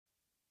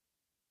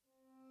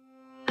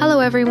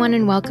everyone,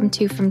 and welcome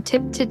to From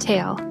Tip to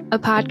Tail, a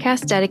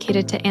podcast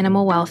dedicated to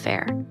animal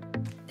welfare.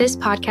 This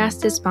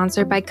podcast is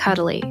sponsored by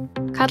Cuddly.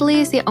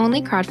 Cuddly is the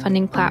only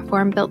crowdfunding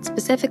platform built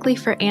specifically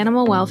for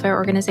animal welfare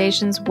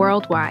organizations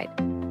worldwide.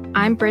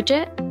 I'm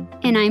Bridget.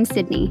 And I'm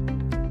Sydney.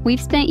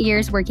 We've spent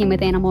years working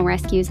with animal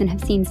rescues and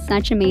have seen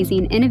such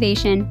amazing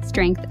innovation,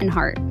 strength, and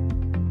heart.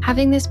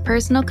 Having this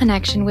personal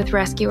connection with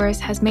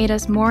rescuers has made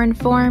us more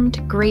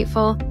informed,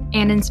 grateful,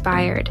 and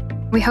inspired.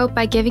 We hope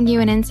by giving you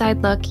an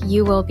inside look,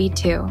 you will be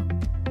too.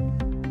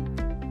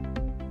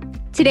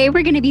 Today,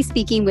 we're going to be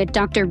speaking with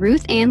Dr.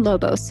 RuthAnn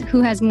Lobos,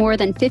 who has more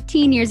than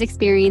 15 years'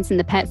 experience in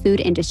the pet food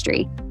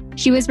industry.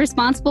 She was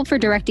responsible for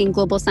directing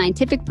global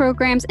scientific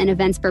programs and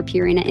events for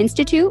Purina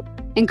Institute,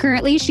 and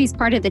currently she's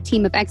part of the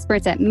team of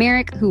experts at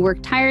Merrick who work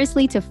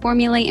tirelessly to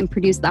formulate and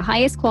produce the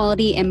highest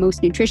quality and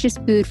most nutritious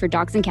food for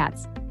dogs and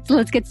cats. So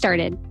let's get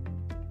started.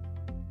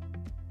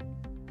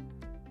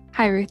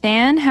 Hi,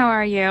 RuthAnn. How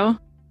are you?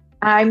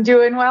 I'm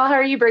doing well. How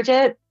are you,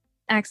 Bridget?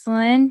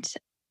 Excellent.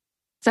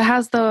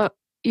 So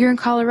you're in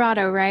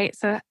Colorado, right?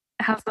 So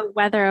how's the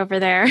weather over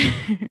there?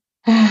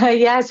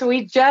 Yes,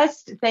 we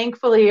just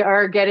thankfully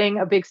are getting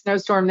a big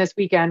snowstorm this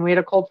weekend. We had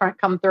a cold front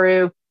come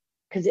through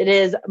because it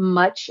is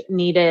much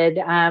needed.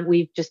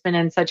 We've just been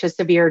in such a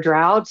severe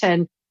drought.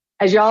 And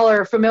as y'all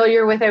are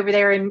familiar with over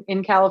there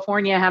in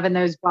California, having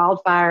those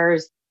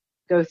wildfires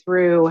go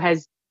through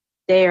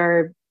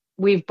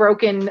we've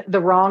broken the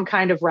wrong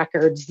kind of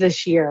records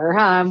this year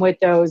with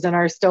those and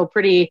are still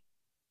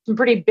some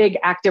pretty big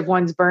active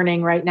ones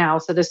burning right now.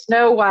 So the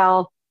snow,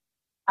 while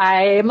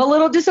I am a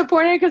little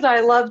disappointed because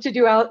I love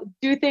to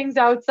do things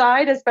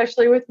outside,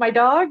 especially with my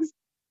dogs,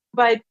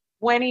 but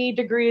 20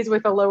 degrees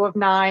with a low of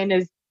 9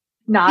 is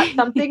not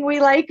something we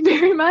like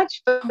very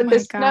much. But the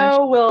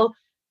snow will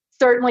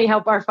certainly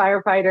help our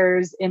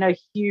firefighters in a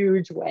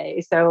huge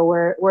way. So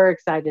we're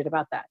excited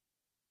about that.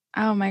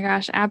 Oh my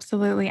gosh,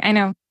 absolutely. I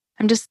know.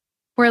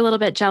 We're a little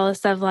bit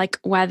jealous of like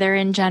weather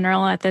in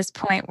general at this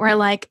point. We're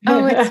like,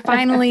 oh, it's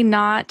finally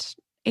not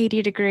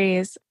 80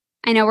 degrees.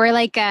 I know we're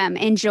like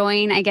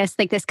enjoying, I guess,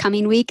 like this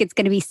coming week, it's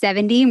going to be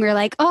 70. And we're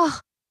like, oh,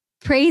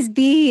 praise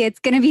be, it's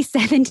going to be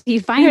 70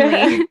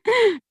 finally.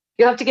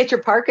 You'll have to get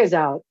your parkas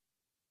out.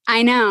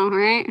 I know,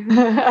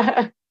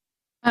 right?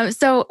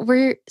 So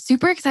we're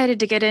super excited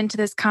to get into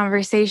this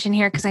conversation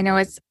here because I know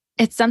it's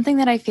something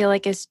that I feel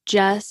like is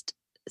just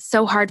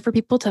so hard for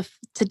people to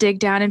dig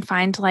down and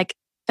find like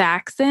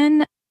facts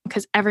in,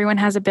 because everyone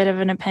has a bit of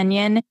an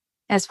opinion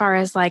as far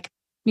as like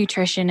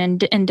nutrition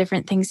and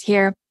different things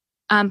here.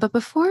 But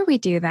before we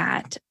do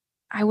that,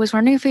 I was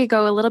wondering if we could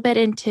go a little bit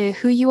into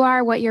who you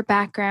are, what your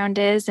background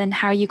is, and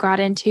how you got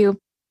into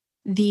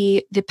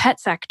the pet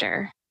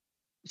sector.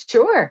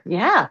 Sure.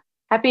 Yeah.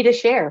 Happy to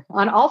share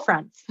on all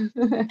fronts.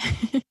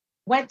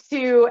 Went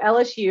to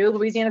LSU,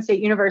 Louisiana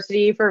State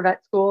University, for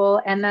vet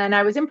school. And then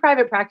I was in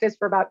private practice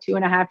for about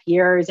 2.5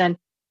 years. And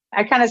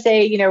I kind of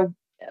say,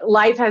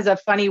 life has a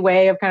funny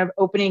way of kind of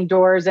opening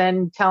doors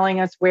and telling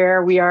us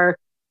where we are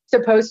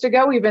supposed to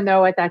go, even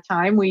though at that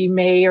time we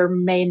may or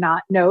may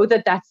not know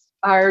that that's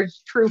our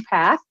true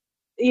path.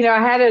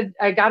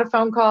 I got a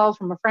phone call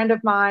from a friend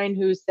of mine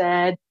who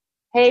said,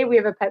 hey, we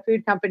have a pet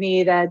food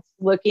company that's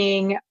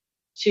looking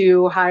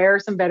to hire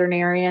some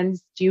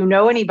veterinarians. Do you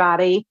know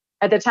anybody?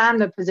 At the time,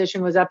 the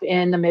position was up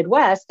in the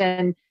Midwest,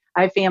 and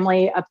I have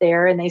family up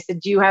there. And they said,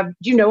 do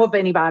you know of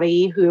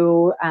anybody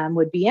who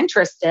would be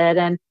interested?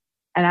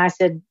 And I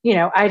said,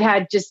 I'd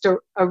had just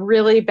a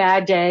really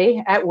bad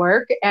day at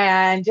work.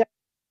 And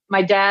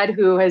my dad,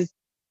 who has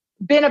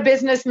been a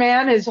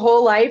businessman his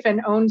whole life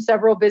and owned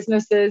several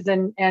businesses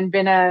and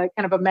been a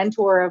kind of a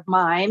mentor of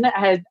mine,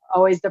 had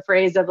always the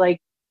phrase of like,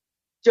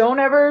 don't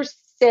ever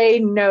say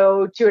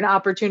no to an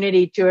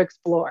opportunity to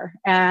explore.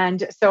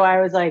 And so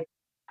I was like,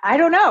 I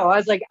don't know. I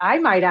was like, I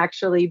might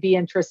actually be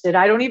interested.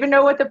 I don't even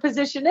know what the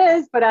position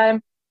is, but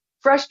I'm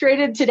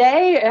frustrated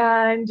today.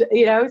 And,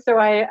 so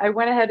I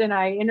went ahead and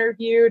I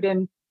interviewed,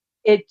 and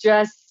it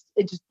just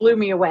blew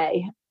me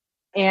away.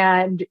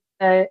 And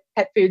the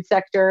pet food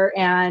sector.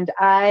 And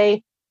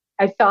I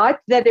thought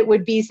that it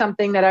would be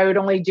something that I would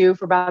only do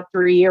for about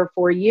 3 or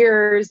 4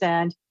 years.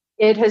 And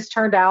it has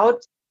turned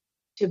out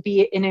to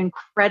be an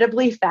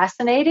incredibly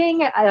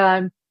fascinating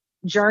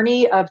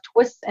journey of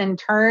twists and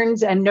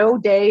turns, and no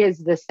day is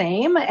the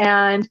same.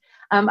 And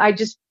I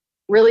just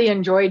really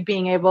enjoyed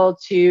being able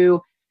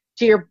to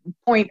your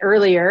point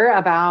earlier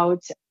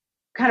about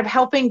kind of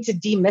helping to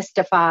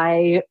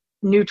demystify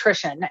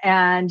nutrition.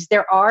 And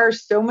there are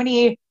so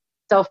many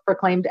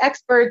self-proclaimed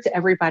experts.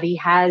 Everybody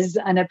has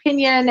an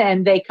opinion,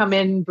 and they come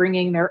in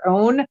bringing their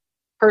own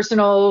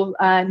personal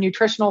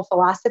nutritional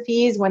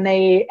philosophies when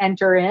they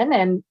enter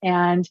in.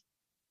 And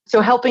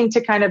so helping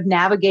to kind of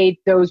navigate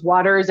those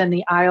waters and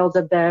the aisles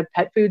of the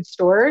pet food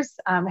stores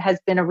has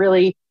been a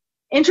really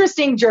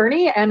interesting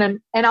journey and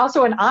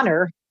also an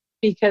honor,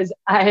 because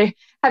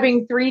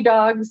having 3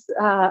 dogs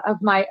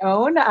of my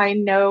own, I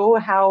know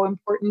how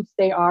important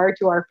they are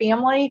to our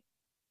family.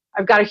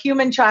 I've got a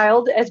human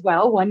child as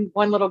well, one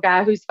little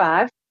guy who's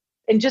 5,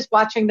 and just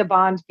watching the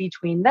bond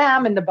between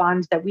them and the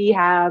bonds that we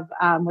have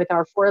with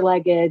our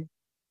 4-legged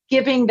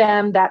giving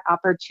them that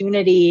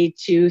opportunity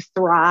to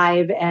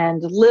thrive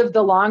and live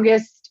the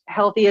longest,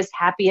 healthiest,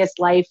 happiest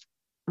life,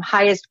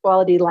 highest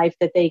quality life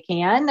that they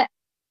can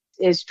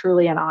is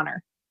truly an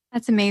honor.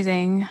 That's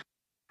amazing.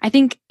 I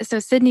think so.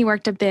 Sydney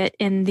worked a bit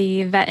in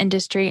the vet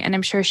industry, and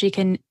I'm sure she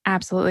can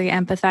absolutely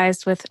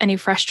empathize with any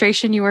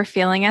frustration you were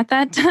feeling at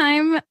that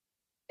time.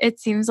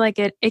 It seems like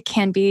it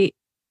can be,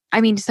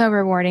 I mean, so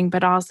rewarding,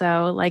 but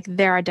also like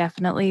there are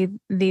definitely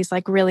these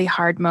like really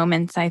hard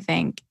moments, I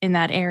think, in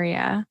that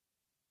area.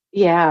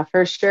 Yeah,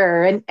 for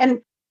sure.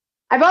 And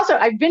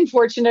I've been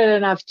fortunate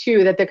enough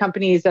too that the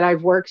companies that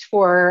I've worked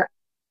for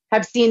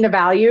have seen the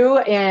value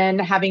in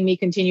having me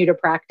continue to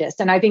practice.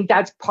 And I think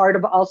that's part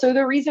of also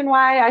the reason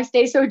why I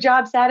stay so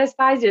job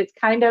satisfied. It's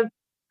kind of,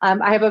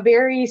 I have a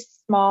very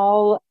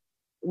small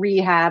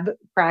rehab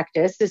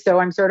practice. So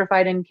I'm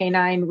certified in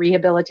canine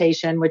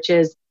rehabilitation, which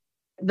is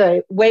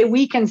the way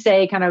we can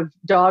say kind of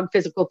dog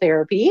physical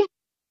therapy.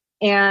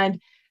 And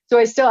so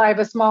I have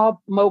a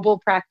small mobile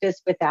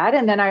practice with that.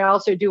 And then I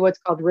also do what's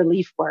called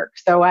relief work.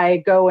 So I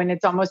go and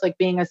it's almost like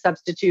being a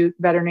substitute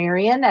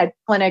veterinarian at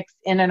clinics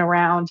in and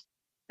around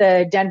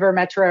the Denver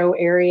metro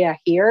area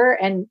here.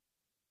 And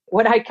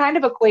what I kind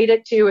of equate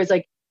it to is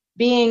like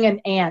being an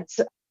aunt.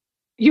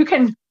 You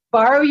can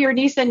borrow your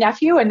niece and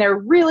nephew and they're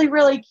really,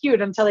 really cute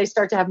until they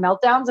start to have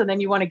meltdowns. And then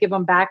you want to give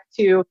them back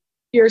to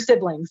your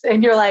siblings.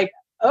 And you're like,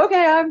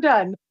 okay, I'm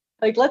done.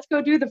 Like, let's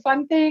go do the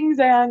fun things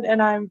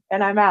and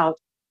I'm out.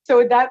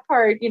 So that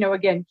part,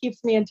 again,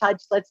 keeps me in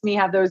touch, lets me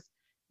have those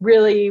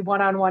really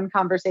one-on-one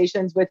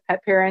conversations with pet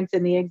parents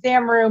in the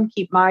exam room,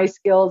 keep my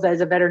skills as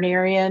a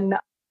veterinarian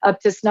up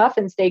to snuff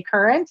and stay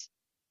current,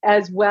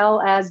 as well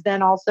as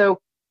then also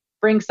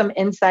bring some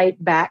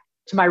insight back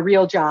to my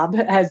real job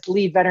as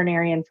lead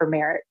veterinarian for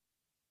Merrick.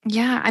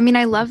 Yeah. I mean,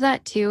 I love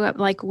that too,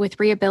 like with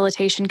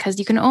rehabilitation, because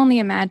you can only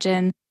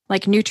imagine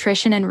like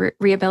nutrition and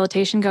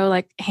rehabilitation go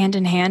like hand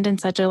in hand in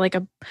such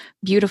a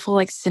beautiful,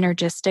 like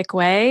synergistic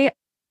way.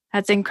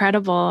 That's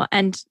incredible.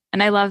 And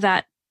I love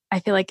that. I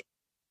feel like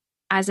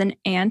as an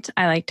aunt,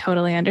 I like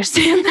totally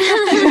understand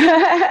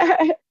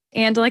that.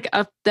 And like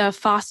the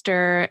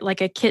foster,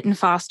 like a kitten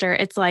foster,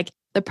 it's like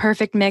the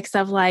perfect mix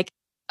of like,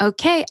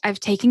 okay, I've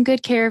taken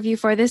good care of you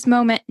for this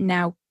moment.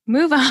 Now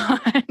move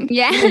on.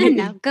 Yeah,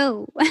 now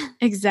go.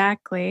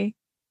 Exactly.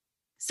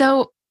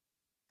 So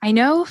I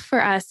know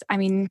for us, I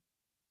mean,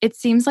 it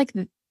seems like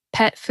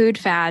pet food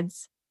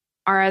fads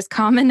are as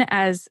common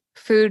as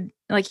food,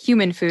 like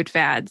human food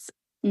fads.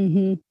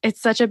 Mm-hmm.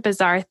 It's such a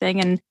bizarre thing.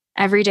 And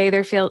every day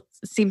there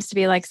seems to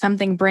be like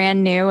something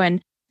brand new.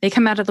 And they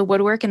come out of the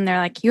woodwork and they're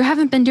like, you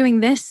haven't been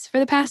doing this for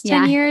the past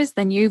 10 years,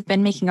 then you've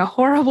been making a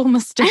horrible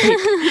mistake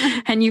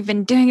and you've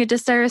been doing a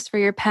disservice for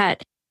your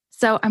pet.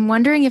 So I'm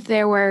wondering if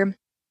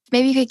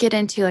maybe you could get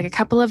into like a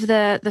couple of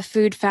the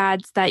food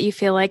fads that you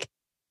feel like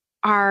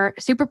are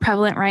super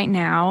prevalent right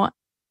now.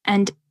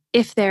 And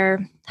if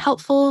they're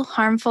helpful,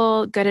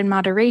 harmful, good in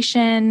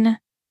moderation.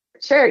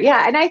 Sure.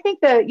 Yeah. And I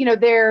think that,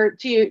 there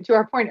to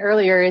our point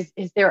earlier is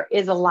there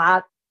is a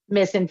lot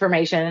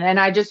misinformation.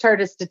 And I just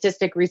heard a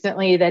statistic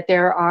recently that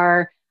there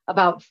are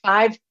about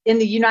in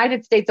the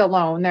United States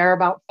alone, there are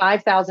about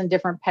 5,000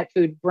 different pet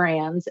food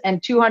brands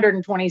and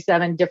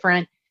 227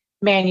 different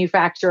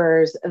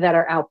manufacturers that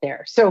are out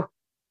there. So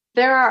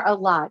there are a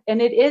lot.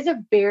 And it is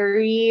a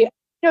very,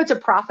 it's a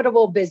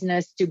profitable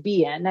business to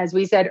be in. As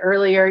we said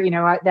earlier,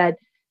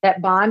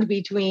 that bond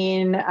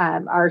between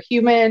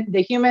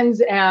the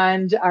humans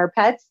and our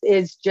pets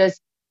is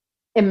just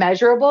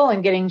immeasurable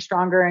and getting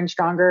stronger and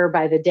stronger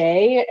by the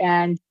day.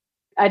 And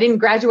I didn't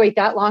graduate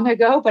that long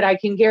ago, but I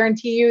can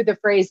guarantee you the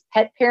phrase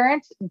pet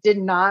parent did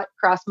not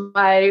cross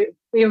my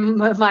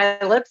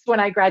lips when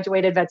I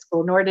graduated vet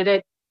school, nor did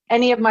it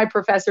any of my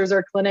professors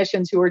or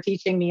clinicians who were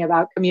teaching me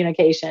about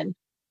communication.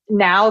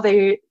 Now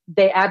they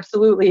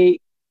absolutely,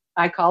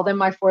 I call them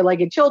my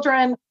four-legged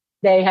children.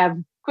 They have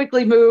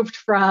quickly moved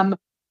from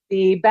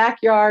the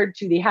backyard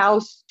to the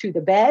house to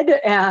the bed.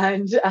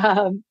 And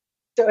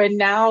and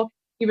now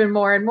even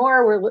more and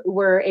more,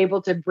 we're able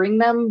to bring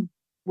them.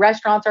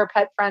 Restaurants are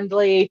pet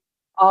friendly.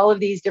 All of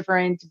these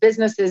different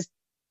businesses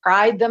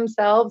pride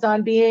themselves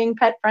on being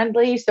pet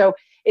friendly. So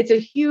it's a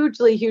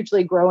hugely,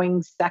 hugely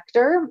growing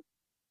sector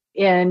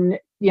in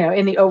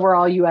the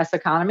overall US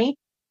economy.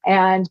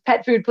 And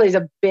pet food plays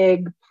a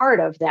big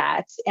part of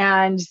that.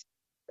 And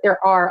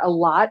there are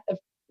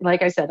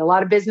like I said, a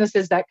lot of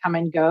businesses that come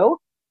and go.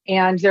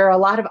 And there are a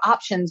lot of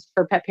options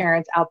for pet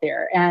parents out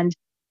there. And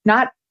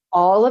not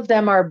all of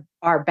them are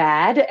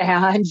bad,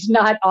 and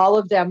not all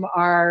of them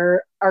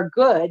are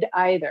good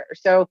either.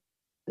 So,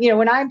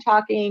 when I'm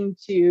talking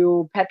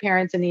to pet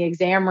parents in the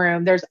exam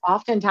room, there's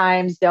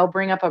oftentimes they'll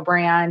bring up a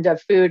brand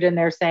of food and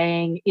they're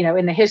saying,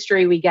 in the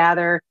history we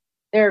gather,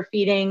 they're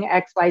feeding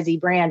XYZ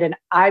brand. And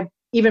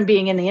even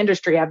being in the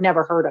industry, I've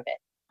never heard of it.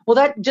 Well,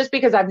 that just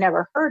because I've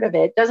never heard of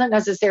it doesn't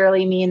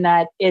necessarily mean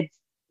that it's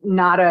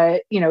not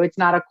a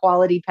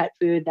quality pet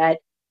food that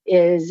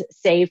is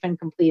safe and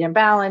complete and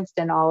balanced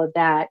and all of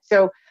that.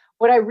 So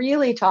what I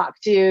really talk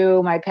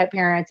to my pet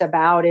parents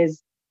about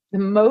is the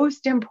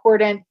most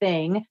important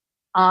thing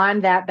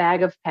on that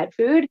bag of pet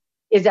food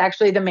is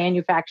actually the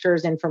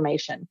manufacturer's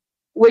information,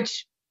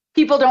 which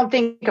people don't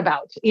think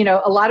about.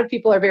 A lot of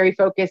people are very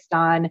focused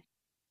on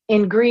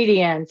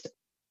ingredients.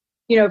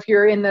 If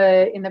you're in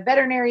the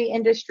veterinary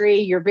industry,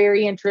 you're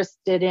very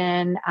interested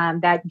in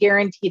that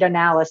guaranteed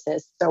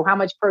analysis. So how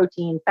much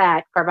protein,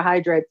 fat,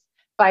 carbohydrates,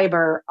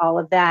 fiber, all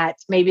of that,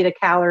 maybe the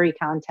calorie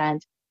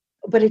content.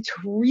 But it's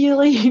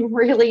really,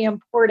 really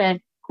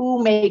important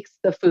who makes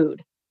the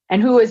food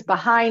and who is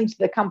behind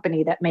the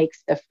company that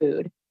makes the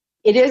food.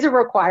 It is a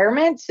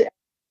requirement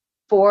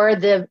for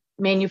the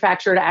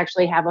manufacturer to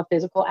actually have a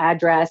physical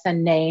address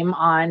and name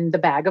on the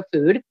bag of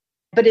food,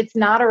 but it's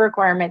not a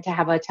requirement to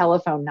have a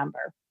telephone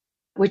number,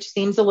 which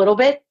seems a little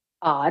bit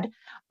odd,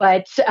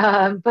 but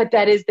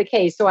that is the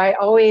case. So I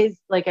always,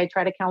 I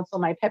try to counsel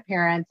my pet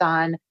parents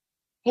on,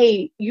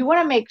 hey, you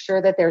want to make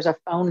sure that there's a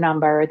phone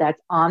number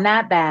that's on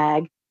that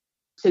bag.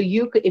 So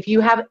if you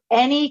have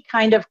any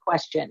kind of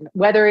question,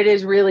 whether it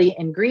is really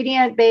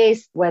ingredient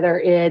based, whether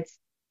it's,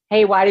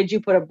 hey, why did you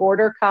put a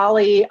border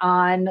collie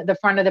on the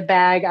front of the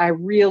bag?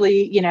 I'm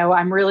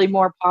really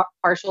more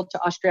partial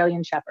to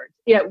Australian shepherds,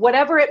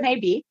 whatever it may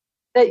be,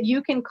 that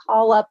you can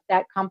call up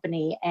that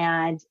company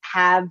and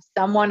have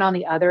someone on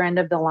the other end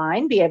of the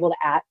line be able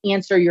to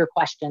answer your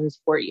questions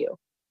for you.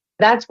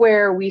 That's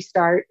where we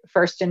start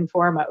first and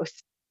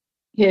foremost,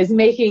 is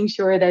making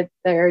sure that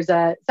there's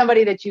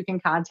somebody that you can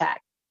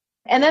contact.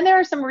 And then there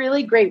are some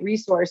really great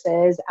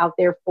resources out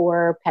there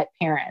for pet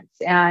parents.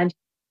 And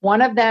one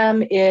of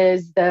them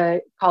is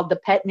called the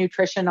Pet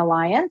Nutrition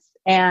Alliance.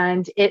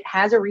 And it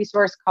has a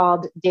resource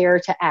called Dare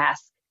to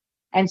Ask.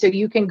 And so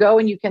you can go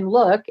and you can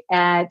look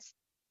at,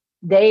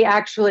 they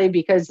actually,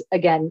 because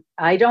again,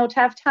 I don't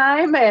have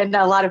time and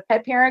a lot of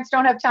pet parents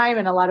don't have time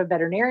and a lot of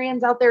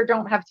veterinarians out there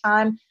don't have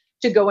time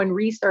to go and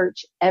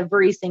research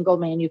every single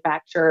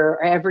manufacturer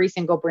or every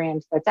single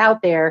brand that's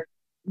out there.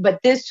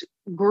 But this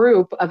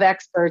group of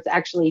experts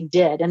actually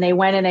did. And they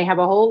went and they have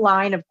a whole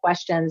line of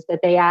questions that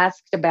they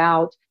asked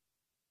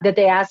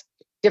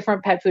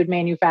different pet food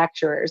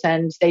manufacturers.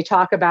 And they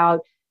talk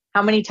about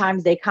how many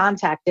times they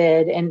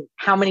contacted and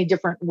how many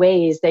different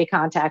ways they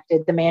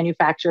contacted the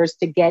manufacturers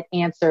to get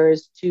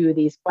answers to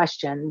these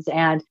questions.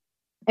 And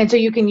so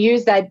you can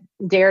use that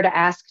Dare to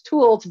Ask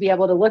tool to be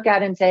able to look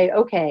at and say,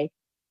 okay,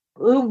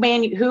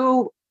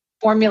 who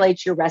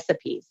formulates your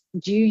recipes?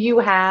 Do you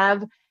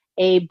have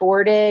a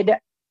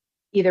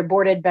either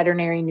boarded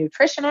veterinary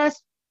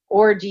nutritionist,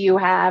 or do you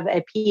have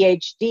a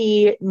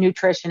PhD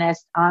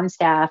nutritionist on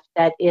staff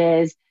that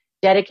is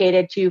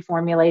dedicated to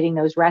formulating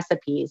those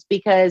recipes?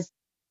 Because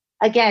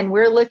again,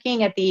 we're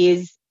looking at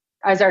these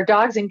as our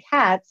dogs and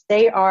cats.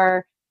 They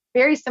are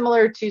very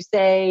similar to,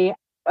 say,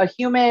 a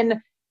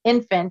human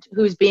infant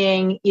who's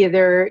being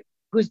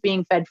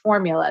fed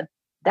formula.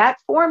 That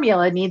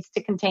formula needs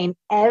to contain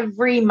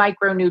every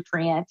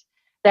micronutrient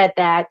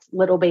that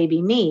little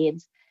baby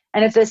needs.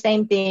 And it's the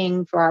same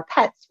thing for our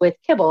pets with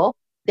kibble.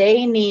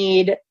 They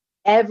need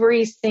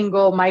every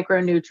single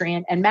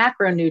micronutrient and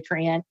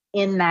macronutrient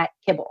in that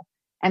kibble.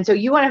 And so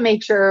you want to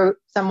make sure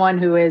someone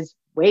who is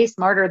way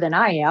smarter than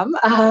I am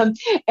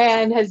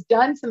and has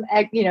done some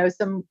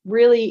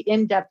really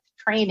in-depth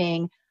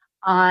training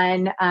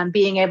on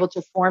being able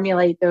to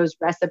formulate those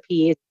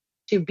recipes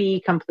to be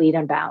complete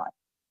and balanced.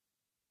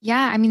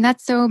 Yeah, I mean,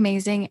 that's so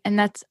amazing. And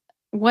that's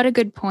what a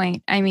good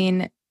point. I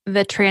mean,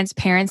 the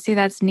transparency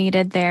that's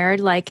needed there,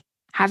 like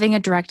having a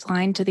direct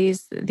line to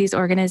these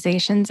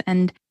organizations,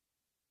 and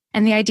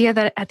the idea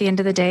that at the end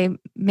of the day,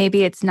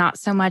 maybe it's not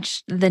so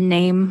much the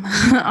name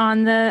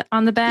on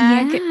the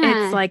bag,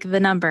 it's like the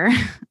number.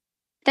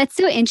 That's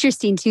so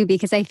interesting too,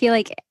 because I feel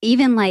like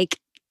even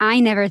I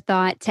never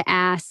thought to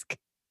ask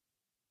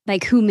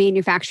who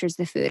manufactures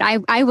the food.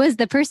 I was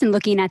the person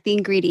looking at the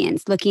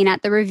ingredients, looking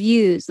at the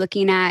reviews,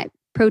 looking at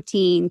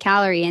protein,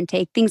 calorie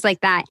intake, things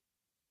like that.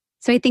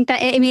 So I think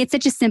that, it's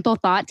such a simple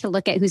thought to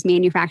look at who's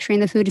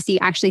manufacturing the food to see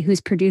actually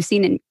who's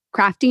producing and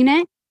crafting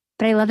it.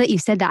 But I love that you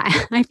said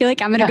that. I feel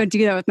like I'm going to go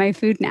do that with my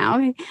food now.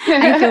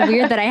 I feel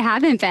weird that I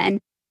haven't been.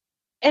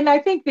 And I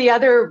think the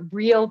other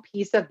real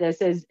piece of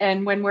this is,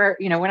 and when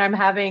when I'm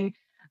having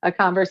a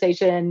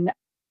conversation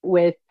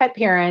with pet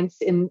parents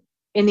in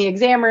the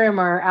exam room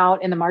or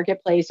out in the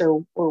marketplace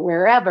or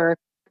wherever,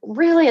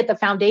 really at the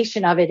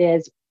foundation of it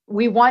is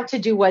we want to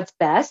do what's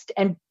best,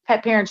 and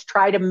pet parents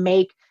try to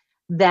make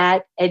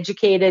that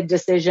educated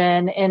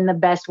decision in the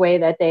best way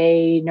that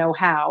they know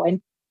how.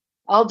 And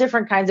all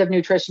different kinds of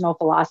nutritional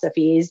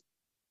philosophies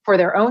for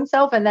their own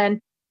self. And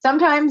then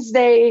sometimes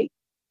they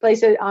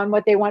place it on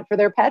what they want for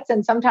their pets.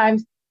 And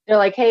sometimes they're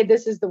like, hey,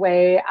 this is the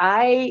way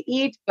I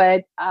eat,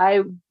 but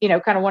I,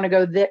 kind of want to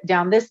go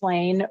down this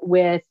lane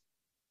with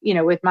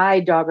my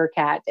dog or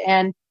cat.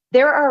 And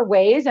there are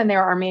ways and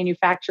there are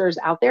manufacturers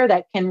out there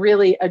that can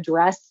really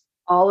address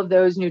all of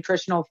those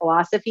nutritional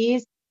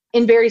philosophies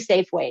in very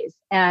safe ways,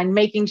 and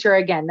making sure,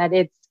 again, that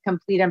it's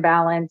complete and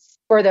balanced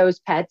for those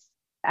pets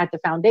at the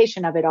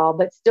foundation of it all,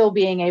 but still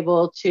being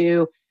able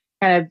to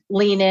kind of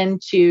lean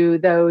into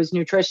those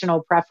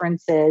nutritional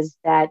preferences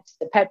that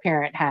the pet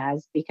parent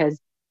has, because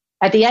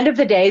at the end of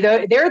the day,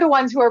 they're the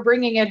ones who are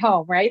bringing it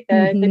home, right?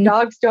 The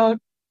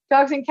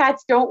dogs and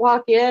cats don't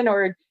walk in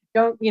or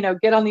don't,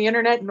 get on the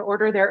internet and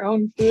order their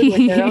own food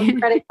with their own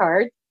credit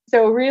card.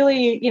 So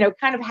really,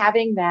 kind of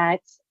having that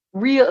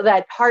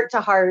heart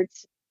to heart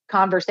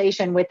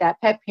conversation with that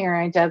pet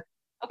parent of,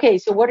 okay,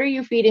 so what are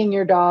you feeding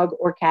your dog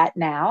or cat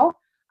now?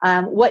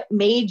 What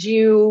made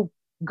you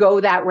go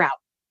that route?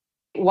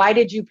 Why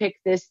did you pick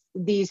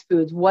these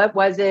foods? What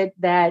was it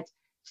that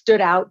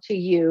stood out to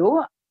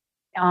you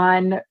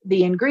on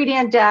the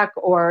ingredient deck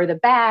or the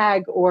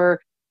bag? Or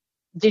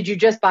did you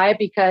just buy it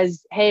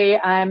because, hey,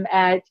 I'm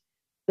at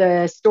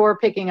the store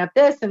picking up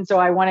this, and so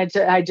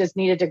I just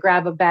needed to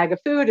grab a bag of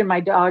food and my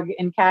dog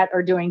and cat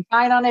are doing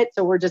fine on it,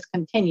 so we're just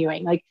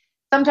continuing. Like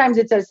sometimes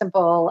it's as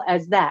simple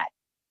as that.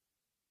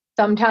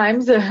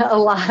 Sometimes a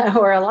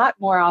lot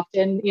more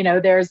often,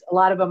 there's a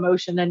lot of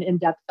emotion and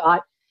in-depth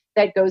thought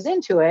that goes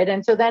into it.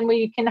 And so then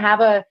we can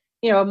have a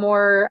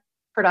more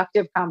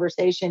productive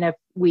conversation if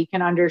we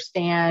can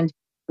understand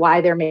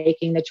why they're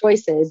making the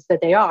choices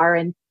that they are.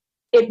 And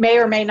it may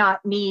or may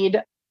not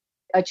need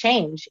a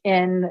change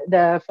in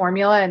the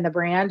formula and the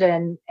brand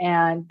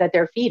and that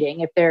they're feeding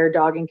if their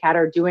dog and cat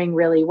are doing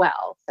really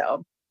well.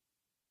 So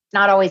it's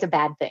not always a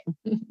bad thing.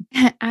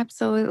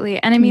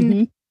 Absolutely. And I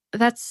mean,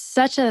 that's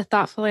such a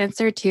thoughtful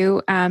answer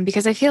too,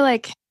 because I feel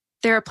like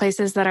there are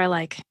places that are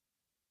like,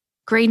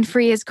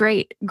 grain-free is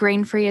great,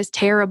 grain-free is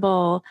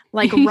terrible.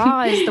 Like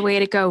raw is the way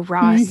to go.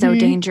 Raw is so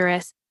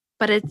dangerous.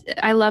 But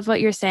I love what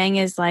you're saying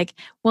is like,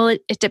 well,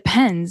 it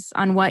depends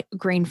on what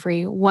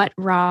grain-free, what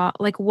raw,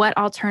 like what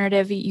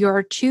alternative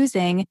you're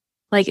choosing.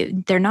 Like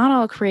they're not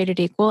all created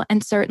equal.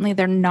 And certainly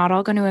they're not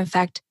all going to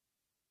affect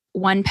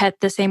one pet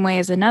the same way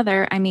as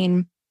another. I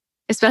mean,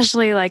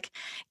 especially like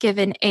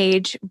given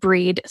age,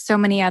 breed, so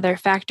many other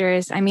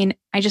factors. I mean,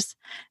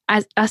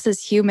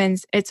 as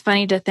humans, it's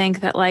funny to think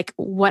that like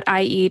what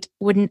I eat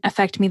wouldn't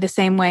affect me the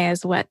same way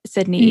as what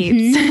Sydney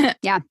eats.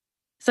 Yeah.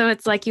 So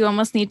it's like you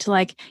almost need to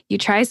like, you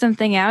try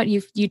something out,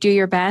 you do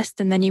your best,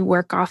 and then you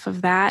work off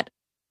of that.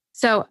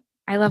 So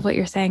I love what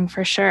you're saying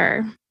for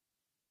sure.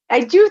 I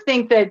do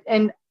think that,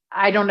 and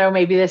I don't know,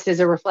 maybe this is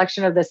a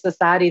reflection of the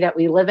society that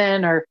we live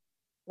in or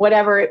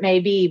whatever it may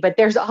be, but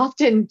there's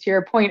often, to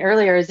your point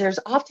earlier, there's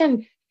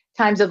often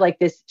times of like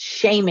this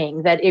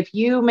shaming that if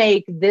you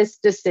make this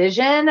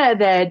decision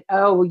that,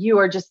 oh, you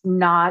are just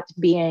not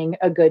being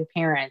a good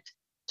parent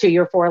to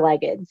your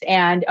four-leggeds.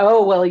 And,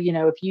 oh, well,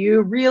 if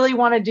you really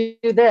want to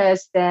do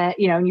this, then,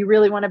 you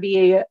really want to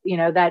be,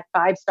 that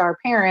 5-star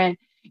parent,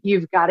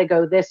 you've got to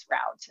go this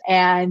route.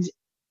 And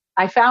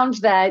I found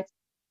that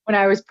when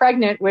I was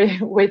pregnant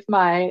with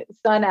my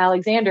son,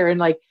 Alexander, and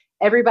like,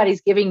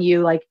 everybody's giving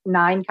you like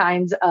 9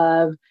 kinds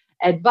of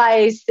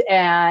advice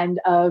and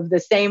of the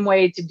same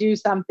way to do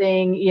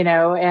something,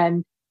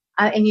 and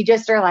you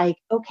just are like,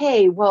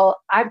 okay, well,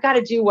 I've got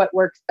to do what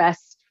works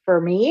best for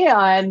me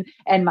and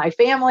my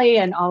family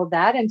and all of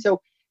that. And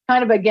so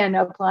kind of, again,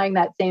 applying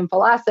that same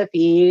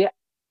philosophy,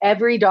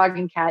 every dog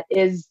and cat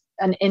is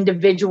an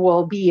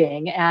individual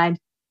being. And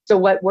so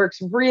what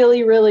works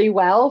really, really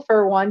well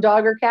for one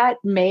dog or cat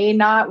may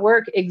not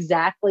work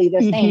exactly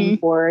the same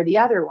for the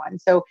other one.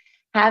 So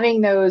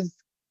having those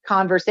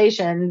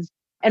conversations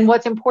and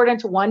what's important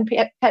to one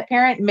pet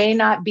parent may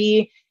not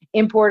be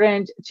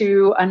important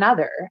to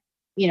another.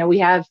 We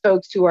have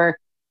folks who are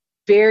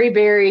very,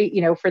 very,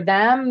 for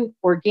them,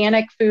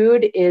 organic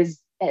food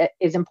is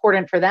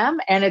important for them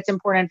and it's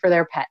important for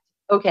their pet.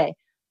 Okay,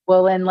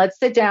 well then let's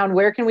sit down.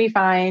 Where can we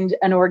find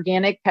an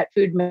organic pet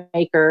food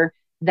maker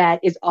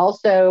that is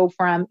also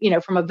from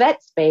a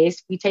vet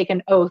space? We take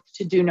an oath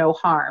to do no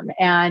harm.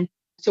 And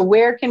so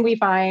where can we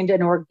find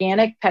an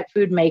organic pet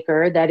food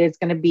maker that is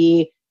going to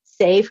be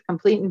safe,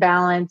 complete and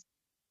balanced,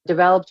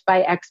 developed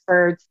by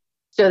experts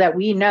so that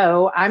we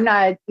know I'm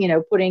not,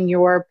 putting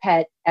your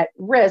pet at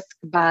risk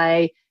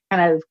by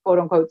kind of quote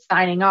unquote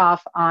signing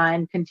off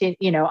on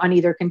on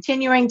either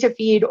continuing to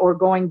feed or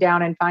going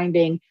down and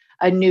finding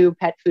a new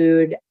pet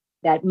food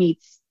that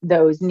meets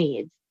those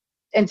needs.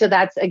 And so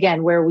that's,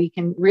 again, where we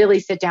can really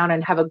sit down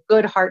and have a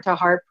good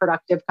heart-to-heart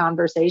productive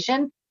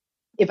conversation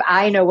if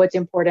I know what's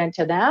important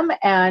to them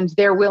and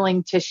they're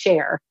willing to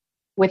share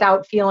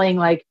without feeling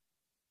like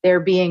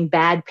they're being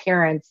bad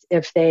parents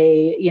if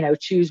they,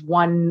 choose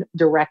one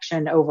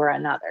direction over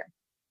another.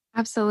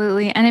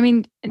 Absolutely. And I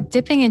mean,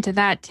 dipping into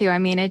that too, I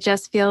mean, it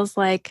just feels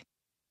like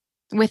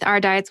with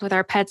our diets, with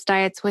our pets'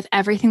 diets, with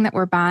everything that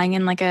we're buying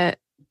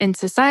in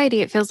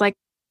society, it feels like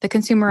the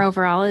consumer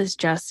overall is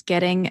just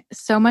getting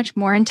so much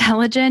more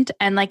intelligent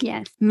and like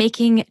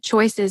making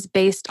choices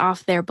based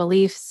off their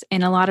beliefs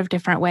in a lot of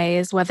different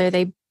ways, whether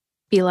they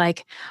be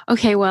like,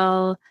 okay,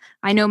 well,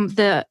 I know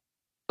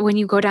when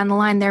you go down the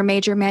line, their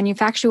major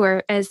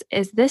manufacturer is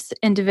this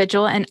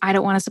individual and I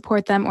don't want to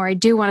support them, or I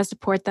do want to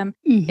support them.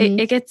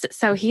 It gets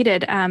so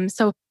heated.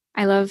 So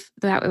I love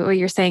that what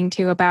you're saying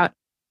too about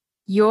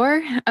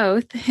your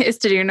oath is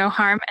to do no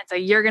harm. And so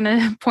you're going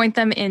to point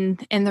them in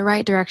the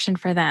right direction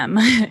for them.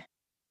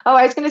 Oh,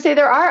 I was going to say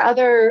there are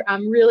other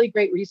really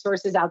great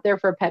resources out there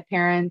for pet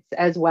parents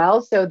as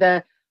well. So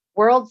the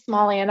World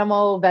Small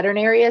Animal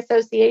Veterinary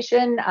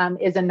Association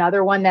is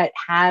another one that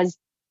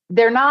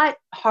they're not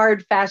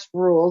hard, fast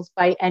rules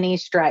by any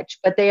stretch,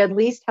 but they at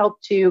least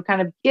help to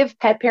kind of give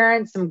pet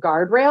parents some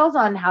guardrails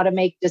on how to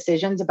make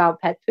decisions about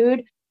pet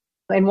food.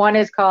 And one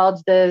is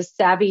called the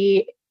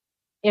Savvy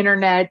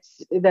Internet.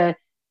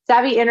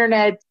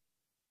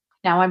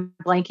 Now I'm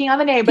blanking on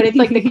the name, but it's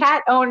like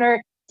the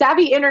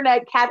Savvy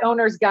Internet Cat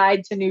Owner's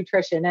Guide to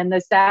Nutrition, and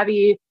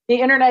the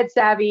Internet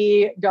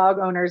Savvy Dog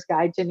Owner's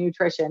Guide to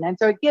Nutrition. And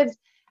so it gives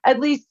at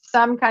least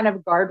some kind of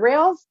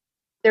guardrails.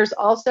 There's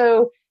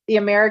also the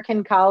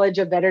American College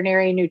of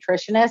Veterinary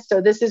Nutritionists. So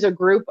this is a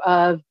group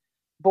of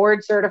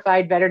board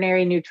certified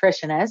veterinary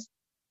nutritionists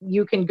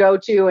you can go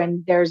to,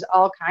 and there's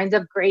all kinds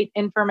of great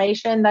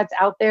information that's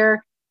out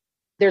there.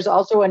 There's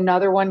also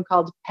another one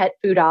called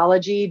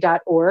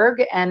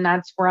petfoodology.org, and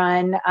that's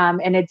run,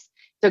 and it's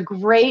a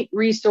great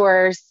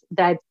resource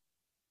that's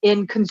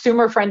in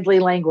consumer-friendly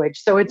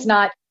language. So it's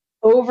not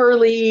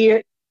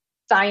overly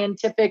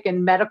scientific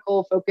and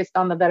medical focused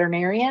on the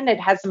veterinarian. It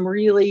has some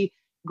really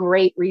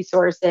great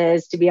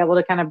resources to be able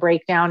to kind of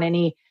break down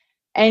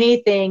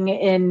anything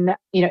in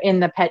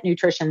the pet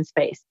nutrition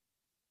space.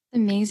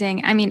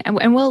 Amazing. I mean,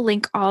 and we'll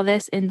link all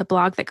this in the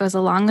blog that goes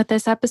along with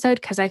this episode,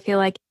 because I feel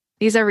like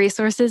these are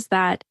resources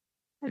that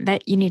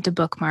you need to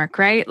bookmark,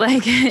 right?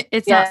 Like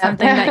it's not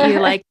something that you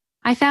like,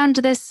 I found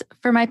this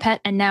for my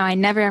pet and now I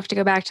never have to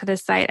go back to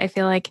this site. I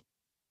feel like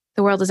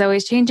the world is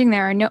always changing.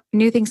 There are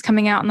new things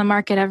coming out in the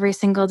market every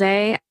single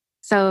day.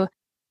 So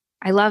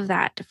I love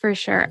that for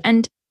sure.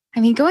 And I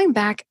mean, going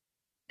back,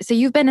 so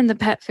you've been in the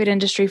pet food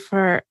industry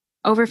for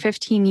over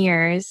 15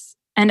 years.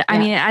 And I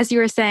mean, as you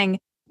were saying,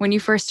 when you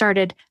first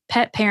started,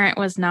 pet parent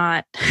was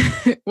not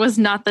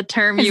the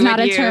term you would use. It's not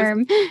a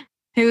term.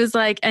 It was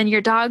like, and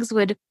your dogs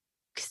would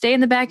stay in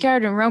the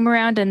backyard and roam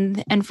around,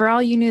 and for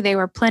all you knew, they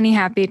were plenty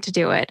happy to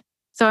do it.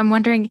 So I'm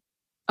wondering,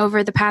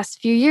 over the past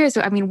few years,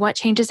 I mean, what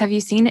changes have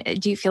you seen?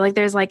 Do you feel like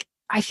there's like,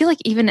 I feel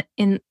like even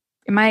in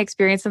my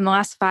experience in the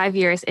last 5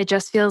 years, it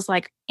just feels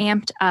like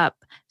amped up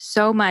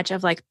so much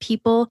of like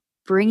people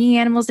bringing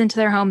animals into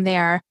their home. They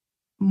are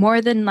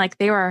more than like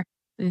they are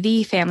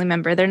the family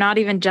member. They're not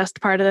even just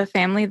part of the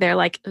family. They're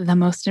like the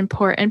most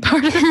important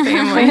part of the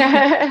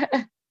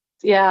family.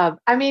 Yeah.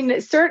 I mean,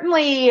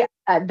 certainly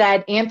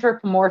that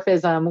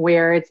anthropomorphism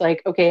where it's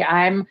like, okay,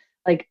 I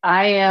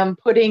am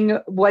putting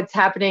what's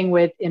happening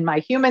in my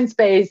human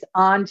space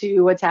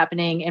onto what's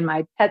happening in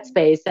my pet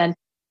space. And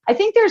I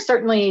think there's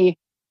certainly,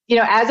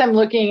 as I'm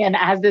looking and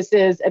as this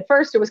is, at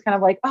first it was kind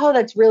of like, oh,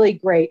 that's really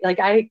great. Like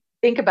I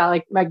think about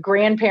like my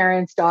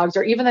grandparents' dogs,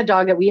 or even the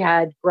dog that we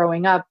had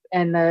growing up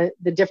and the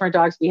different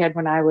dogs we had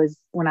when I was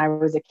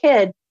a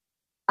kid.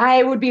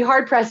 I would be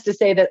hard pressed to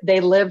say that they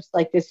lived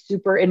like this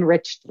super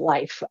enriched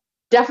life.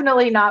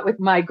 Definitely not with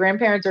my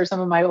grandparents or some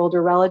of my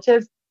older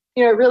relatives.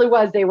 It really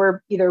was, they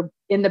were either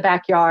in the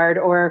backyard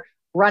or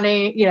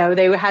running,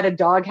 they had a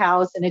dog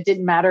house, and it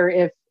didn't matter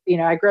if,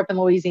 I grew up in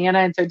Louisiana.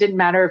 And so it didn't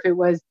matter if it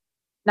was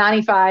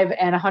 95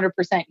 and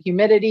 100%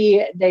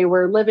 humidity. They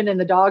were living in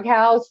the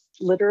doghouse,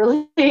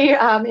 literally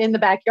in the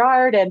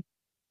backyard. And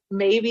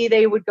maybe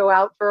they would go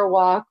out for a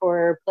walk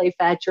or play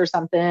fetch or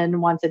something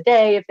once a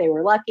day if they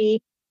were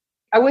lucky.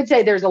 I would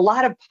say there's a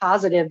lot of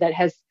positive that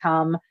has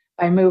come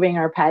by moving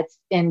our pets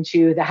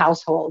into the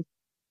household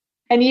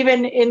and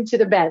even into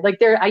the bed. Like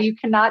you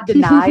cannot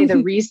deny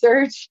the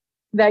research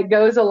that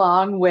goes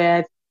along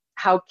with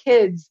how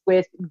kids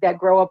that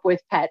grow up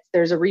with pets,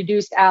 there's a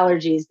reduced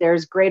allergies,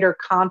 there's greater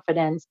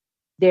confidence,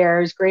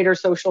 there's greater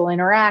social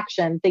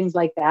interaction, things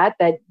like that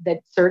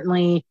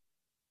certainly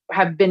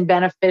have been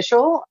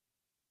beneficial.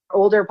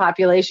 Older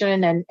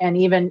population and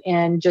even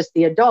in just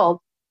the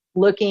adult,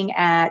 looking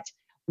at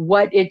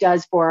what it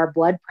does for our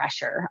blood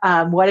pressure,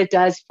 what it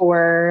does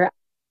for,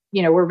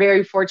 we're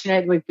very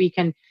fortunate you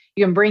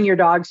can bring your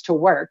dogs to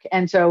work.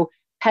 And so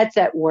pets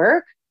at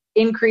work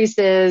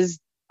increases,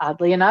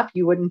 oddly enough,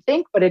 you wouldn't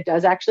think, but it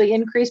does actually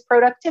increase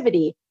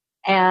productivity,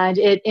 and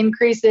it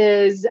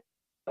increases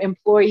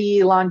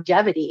employee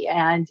longevity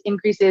and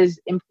increases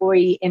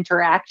employee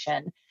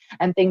interaction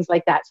and things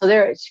like that. So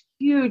there's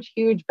huge,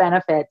 huge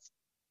benefits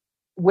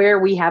where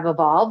we have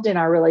evolved in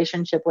our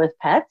relationship with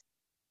pets.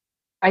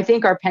 I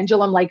think our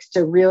pendulum likes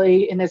to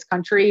really, in this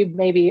country,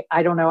 maybe,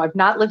 I don't know, I've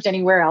not lived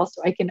anywhere else,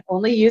 so I can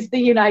only use the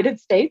United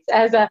States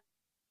as a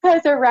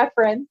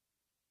reference.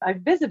 I've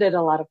visited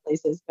a lot of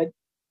places, but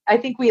I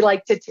think we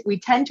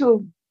tend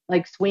to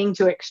like swing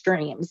to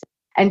extremes.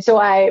 And so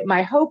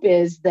my hope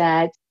is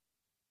that,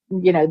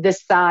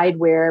 this side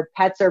where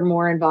pets are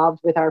more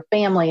involved with our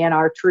family and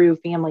our true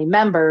family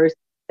members,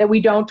 that we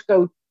don't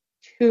go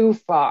too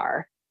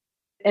far.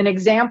 An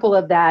example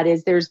of that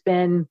is there's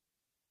been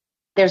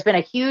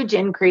a huge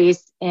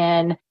increase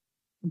in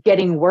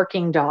getting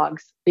working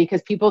dogs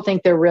because people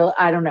think they're real.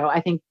 I don't know.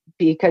 I think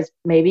because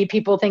maybe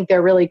people think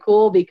they're really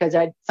cool because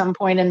at some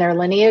point in their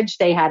lineage,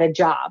 they had a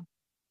job.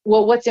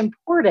 Well, what's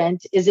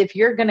important is if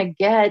you're going to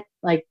get,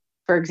 like,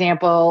 for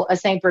example, a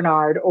St.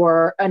 Bernard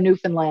or a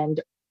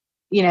Newfoundland,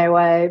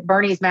 a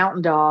Bernese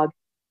Mountain Dog,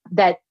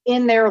 that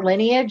in their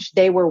lineage,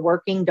 they were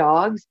working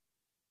dogs.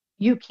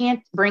 you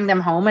can't bring them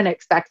home and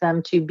expect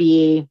them to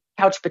be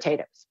couch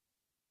potatoes.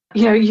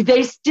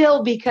 They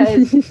still,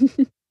 because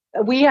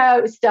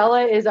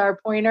Stella is our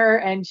pointer,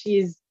 and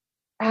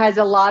has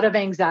a lot of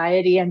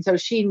anxiety. And so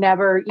she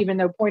never, even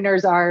though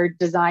pointers are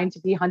designed to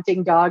be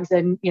hunting dogs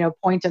and,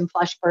 point and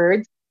flush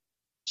birds,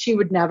 she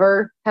would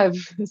never have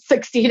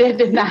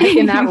succeeded in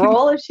that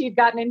role if she'd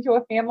gotten into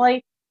a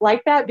family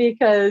like that,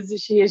 because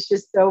she is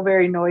just so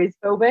very noise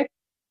phobic.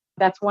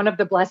 That's one of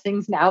the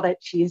blessings now that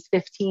she's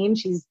 15.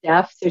 She's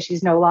deaf, so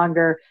she's no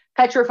longer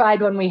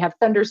petrified when we have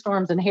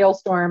thunderstorms and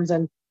hailstorms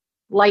and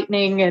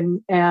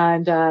lightning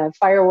and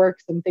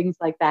fireworks and things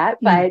like that.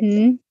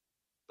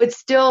 But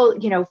still,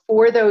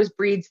 for those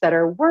breeds that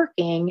are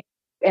working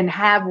and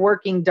have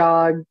working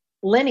dog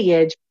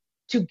lineage,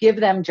 to give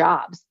them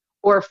jobs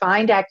or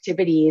find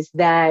activities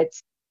that,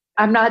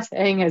 I'm not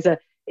saying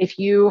if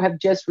you have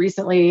just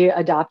recently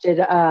adopted,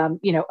 a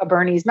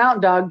Bernese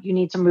mountain dog, you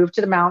need to move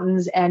to the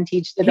mountains and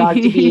teach the dog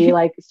to be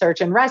like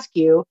search and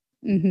rescue,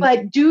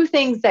 but do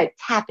things that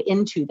tap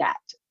into that.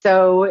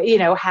 So,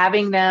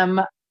 having them,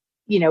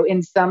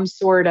 in some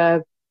sort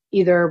of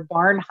either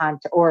barn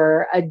hunt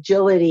or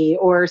agility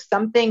or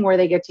something where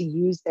they get to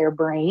use their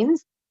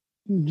brains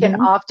can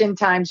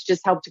oftentimes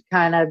just help to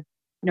kind of,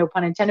 no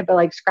pun intended, but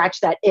like scratch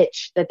that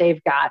itch that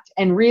they've got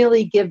and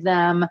really give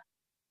them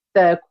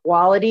the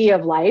quality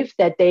of life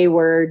that they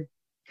were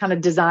kind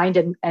of designed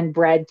and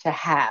bred to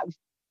have.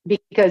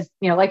 Because,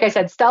 like I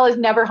said, Stella's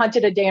never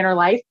hunted a day in her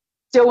life.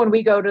 Still, when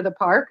we go to the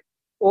park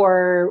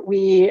or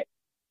we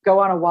go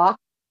on a walk,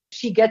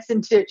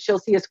 she'll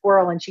see a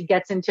squirrel and she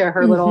gets into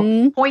her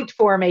little point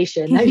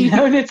formation,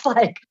 and it's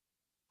like,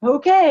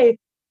 okay,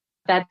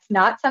 that's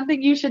not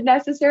something you should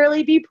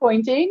necessarily be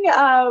pointing,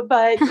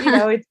 but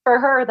it's for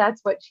her, that's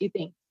what she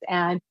thinks.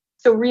 And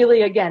so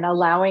really, again,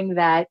 allowing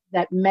that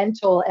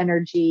mental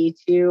energy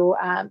to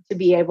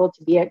be able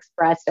to be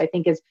expressed, I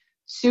think is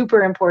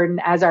super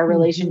important as our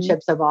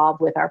relationships evolve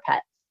with our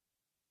pets.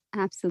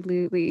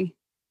 Absolutely.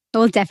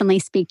 We'll definitely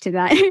speak to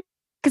that.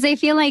 Because I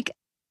feel like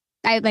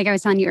I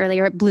was telling you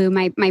earlier, Blue,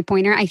 my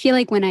pointer, I feel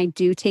like when I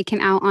do take him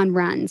out on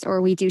runs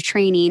or we do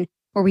training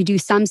or we do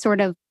some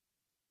sort of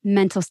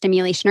mental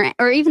stimulation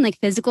or even like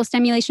physical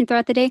stimulation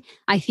throughout the day,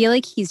 I feel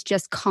like he's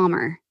just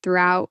calmer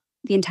throughout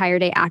the entire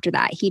day after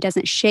that. He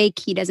doesn't shake.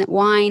 He doesn't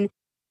whine.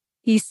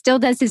 He still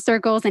does his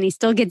circles and he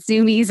still gets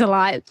zoomies a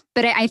lot.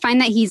 But I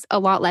find that he's a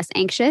lot less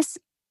anxious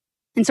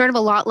and sort of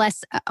a lot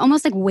less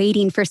almost like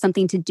waiting for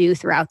something to do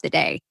throughout the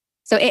day.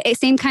 So it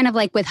same kind of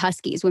like with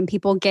huskies. When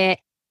people get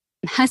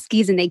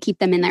huskies and they keep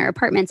them in their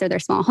apartments or their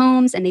small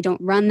homes and they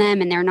don't run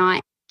them and they're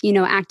not,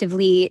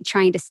 actively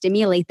trying to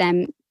stimulate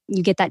them,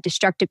 you get that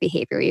destructive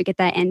behavior, you get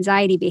that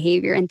anxiety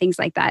behavior and things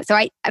like that. So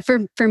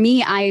for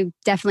me, I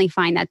definitely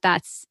find that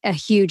that's a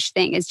huge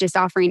thing, is just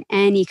offering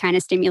any kind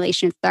of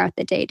stimulation throughout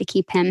the day to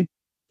keep him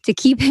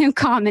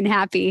calm and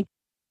happy.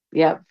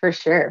 Yeah, for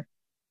sure.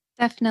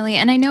 Definitely.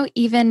 And I know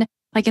even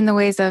like in the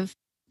ways of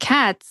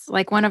cats,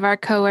 like one of our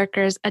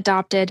coworkers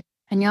adopted,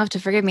 and you'll have to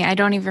forgive me, I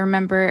don't even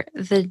remember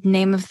the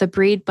name of the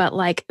breed, but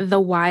like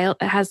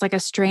it has like a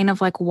strain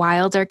of like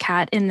wilder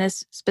cat in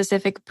this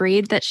specific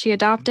breed that she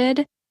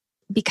adopted.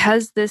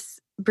 Because this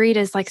breed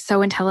is like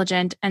so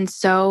intelligent and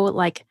so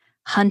like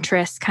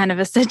huntress kind of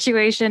a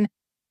situation,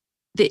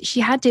 that she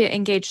had to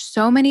engage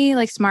so many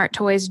like smart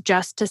toys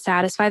just to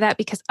satisfy that,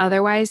 because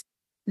otherwise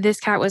this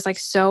cat was like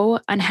so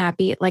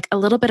unhappy, like a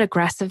little bit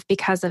aggressive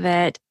because of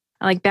it,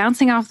 like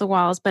bouncing off the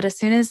walls. But as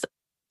soon as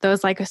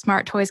those like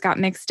smart toys got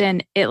mixed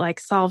in, it like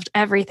solved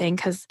everything,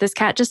 because this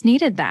cat just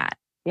needed that.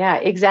 Yeah,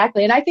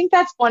 exactly. And I think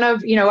that's one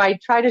of, I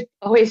try to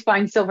always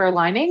find silver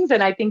linings.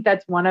 And I think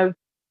that's one of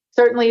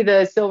certainly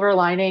the silver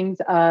linings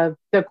of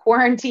the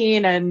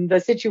quarantine and the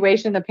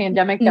situation, the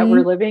pandemic that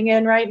we're living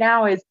in right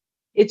now, is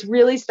it's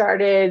really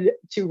started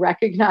to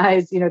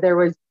recognize, there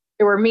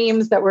were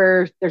memes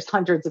there's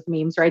hundreds of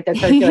memes, right, that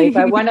circulate,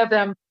 but one of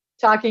them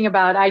talking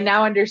about, I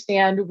now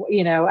understand,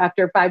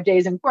 after 5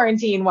 days in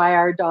quarantine, why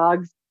our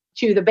dogs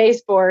chew the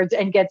baseboards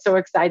and get so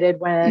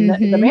excited when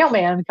the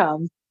mailman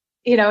comes,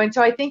 and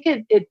so I think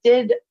it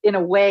did in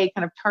a way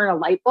kind of turn a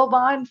light bulb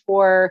on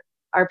for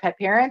our pet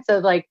parents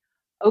of like,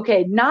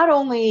 okay, not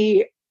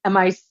only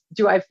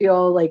do I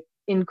feel like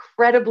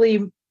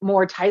incredibly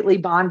more tightly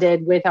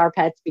bonded with our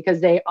pets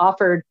because they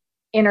offered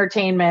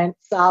entertainment,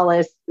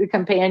 solace,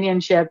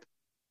 companionship,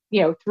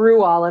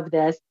 through all of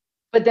this,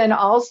 but then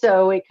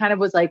also it kind of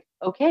was like,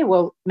 okay,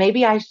 well,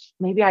 maybe I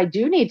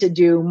do need to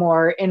do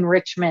more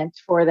enrichment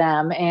for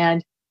them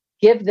and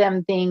give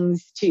them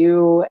things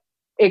to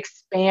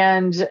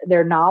expand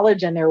their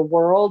knowledge and their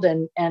world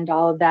and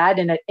all of that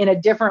in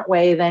a different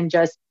way than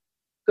just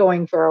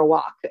going for a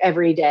walk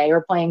every day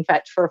or playing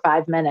fetch for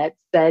 5 minutes.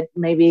 That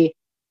maybe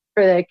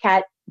for the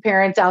cat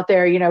parents out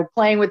there,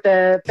 playing with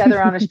the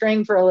feather on a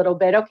string for a little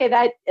bit, okay,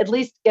 that at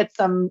least gets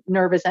some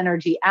nervous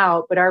energy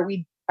out. But are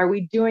we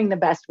doing the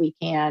best we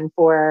can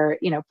for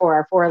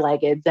our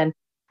four-leggeds? And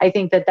I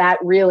think that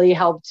really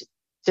helped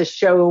to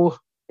show,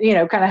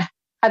 kind of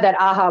had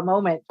that aha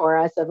moment for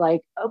us of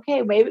like,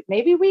 okay,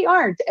 maybe we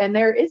aren't, and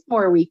there is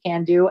more we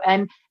can do.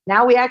 And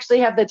now we actually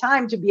have the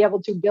time to be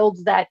able to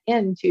build that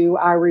into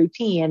our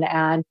routine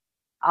and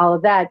all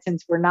of that,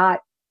 since we're not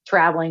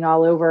traveling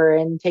all over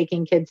and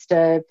taking kids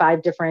to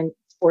 5 different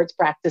sports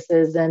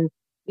practices and,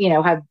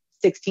 have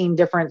 16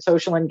 different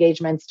social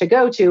engagements to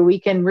go to. We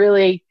can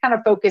really kind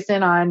of focus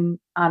in on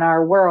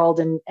our world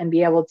and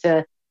be able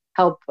to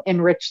help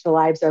enrich the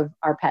lives of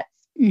our pets.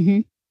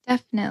 Mm-hmm.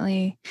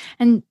 Definitely.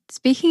 And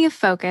speaking of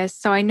focus,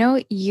 so I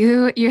know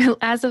you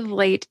as of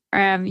late,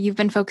 you've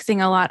been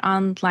focusing a lot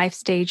on life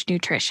stage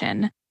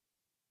nutrition.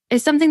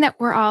 Is something that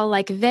we're all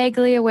like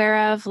vaguely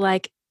aware of,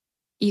 like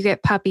you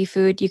get puppy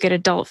food, you get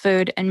adult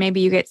food, and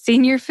maybe you get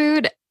senior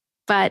food.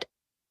 But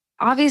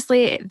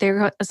obviously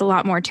there is a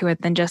lot more to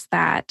it than just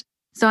that.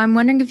 So I'm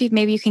wondering if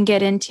maybe you can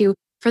get into,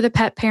 for the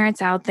pet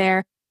parents out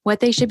there,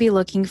 what they should be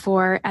looking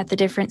for at the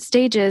different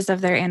stages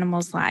of their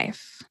animal's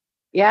life.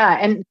 Yeah.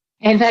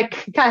 And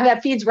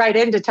that feeds right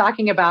into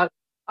talking about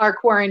our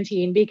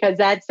quarantine, because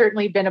that's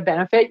certainly been a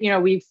benefit.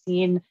 We've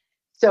seen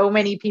so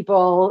many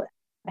people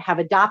have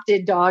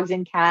adopted dogs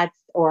and cats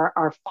or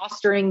are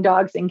fostering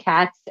dogs and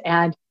cats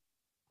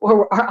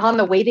or are on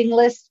the waiting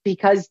list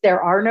because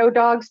there are no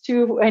dogs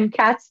and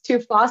cats to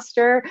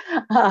foster,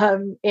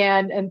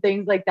 and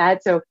things like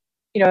that. So,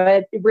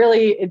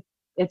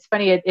 it's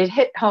funny. It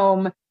hit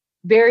home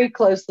very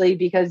closely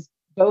because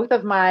both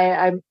of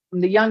I'm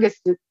the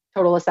youngest,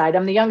 total aside,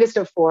 I'm the youngest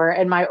of 4,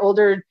 and my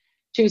older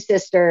 2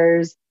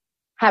 sisters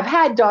have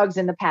had dogs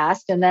in the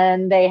past, and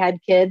then they had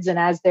kids. And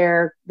as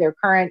the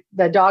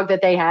dog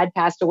that they had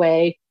passed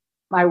away,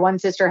 my one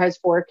sister has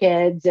 4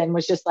 kids and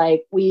was just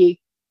like, we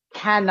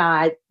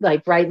cannot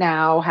right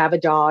now have a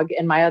dog.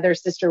 And my other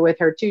sister with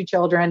her 2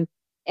 children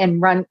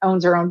and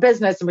owns her own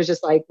business and was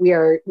just like, we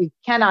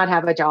cannot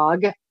have a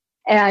dog.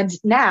 And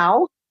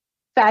now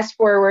fast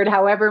forward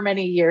however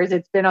many years,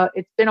 it's been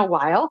a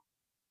while.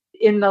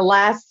 In the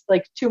last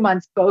 2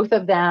 months, both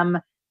of them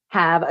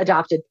have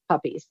adopted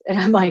puppies. And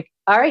I'm like,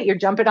 all right, you're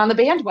jumping on the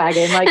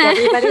bandwagon like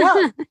everybody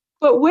else.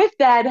 But with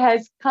that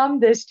has come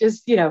this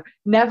just,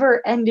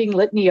 never ending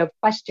litany of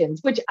questions,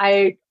 which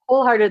I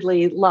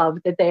wholeheartedly love,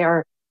 that they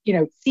are,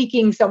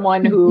 seeking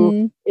someone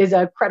who is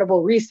a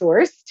credible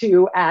resource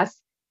to ask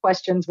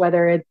questions,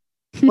 whether it's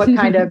what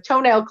kind of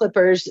toenail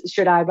clippers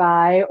should I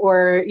buy,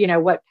 or,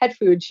 what pet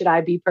food should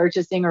I be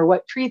purchasing, or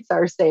what treats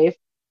are safe,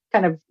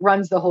 kind of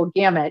runs the whole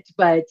gamut.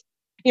 But,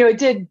 it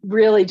did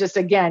really just,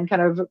 again,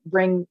 kind of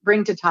bring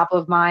to top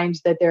of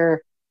mind that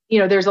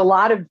there's a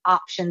lot of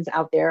options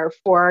out there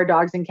for our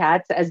dogs and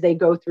cats as they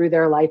go through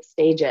their life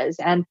stages.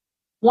 And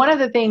one of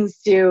the things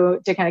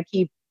to kind of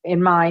keep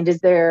in mind is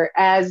there,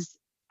 as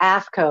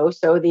AAFCO,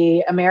 so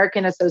the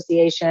American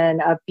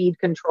Association of Feed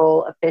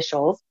Control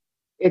Officials,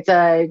 it's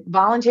a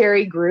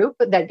voluntary group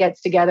that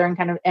gets together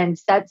and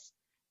sets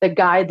the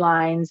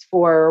guidelines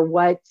for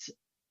what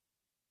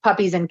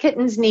puppies and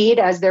kittens need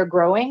as they're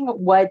growing,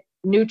 what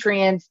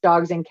nutrients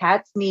dogs and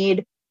cats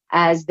need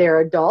as they're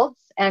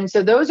adults. And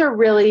so those are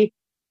really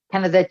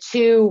kind of the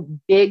 2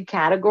 big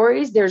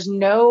categories. There's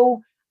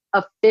no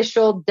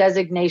official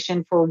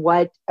designation for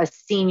what a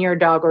senior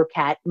dog or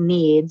cat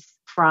needs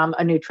from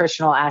a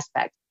nutritional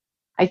aspect.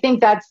 I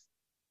think that's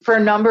for a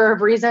number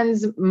of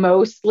reasons,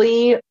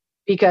 mostly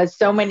because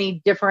so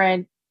many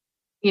different,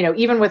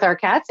 even with our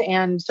cats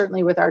and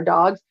certainly with our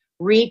dogs,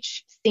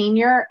 reach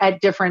senior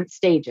at different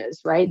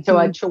stages, right? Mm-hmm. So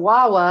a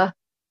Chihuahua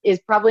is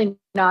probably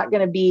not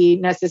going to be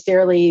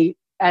necessarily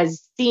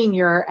as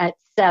senior at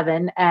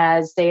 7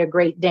 as, say, a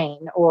Great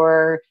Dane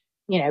or,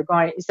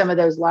 going some of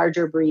those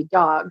larger breed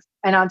dogs.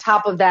 And on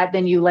top of that,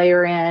 then you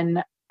layer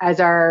in,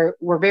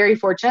 we're very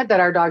fortunate that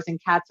our dogs and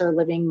cats are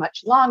living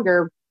much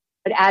longer.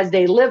 But as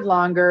they live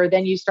longer,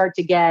 then you start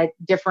to get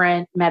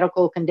different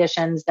medical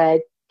conditions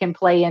that can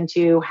play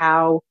into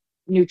how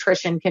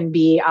nutrition can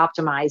be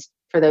optimized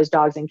for those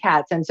dogs and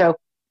cats. And so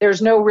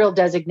there's no real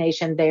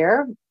designation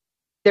there.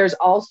 There's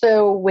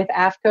also, with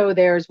AAFCO,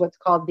 there's what's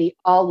called the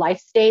all life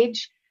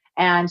stage.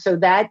 And so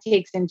that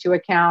takes into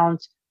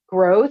account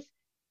growth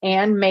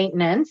and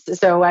maintenance.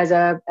 So as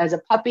a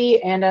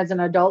puppy and as an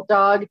adult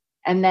dog,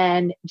 and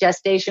then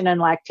gestation and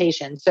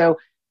lactation. So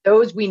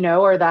those we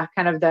know are that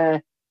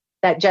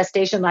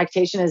gestation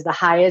lactation is the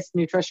highest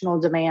nutritional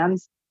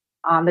demands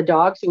on the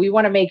dog. So we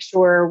want to make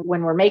sure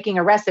when we're making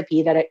a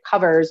recipe that it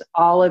covers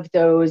all of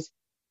those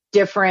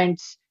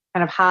different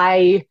kind of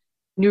high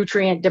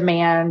nutrient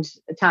demand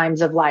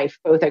times of life,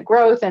 both at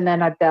growth and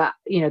then at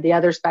the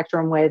other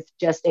spectrum with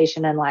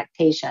gestation and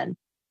lactation.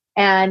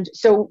 And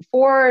so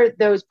for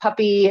those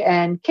puppy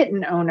and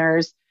kitten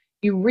owners,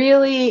 you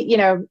really,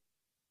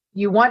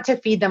 you want to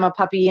feed them a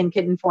puppy and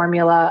kitten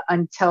formula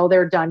until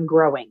they're done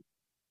growing,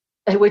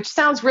 which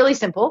sounds really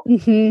simple,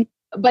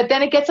 but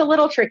then it gets a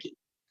little tricky,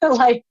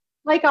 like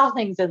all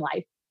things in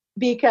life,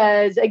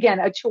 because again,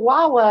 a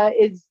Chihuahua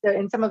is,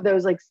 and some of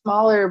those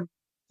smaller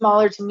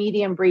to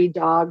medium breed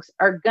dogs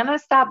are going to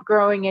stop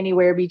growing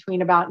anywhere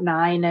between about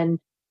 9 and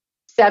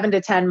 7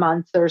 to 10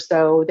 months or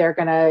so. They're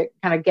going to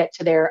kind of get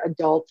to their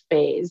adult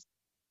phase.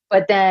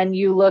 But then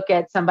you look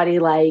at somebody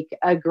like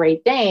a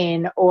Great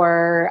Dane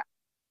or,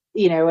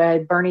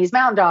 a Bernese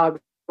Mountain Dog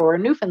or a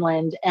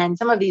Newfoundland. And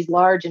some of these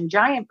large and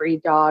giant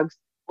breed dogs,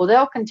 well,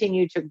 they'll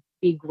continue to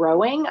be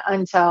growing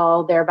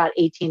until they're about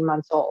 18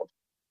 months old.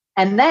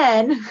 And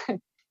then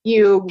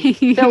you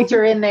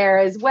filter in there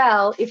as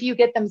well if you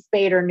get them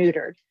spayed or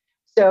neutered.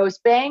 So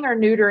spaying or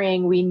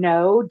neutering, we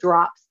know,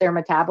 drops their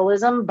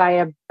metabolism by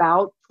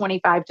about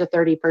 25 to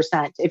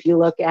 30% if you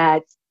look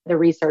at the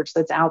research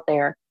that's out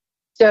there.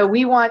 So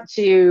we want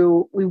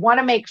to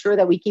make sure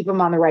that we keep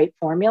them on the right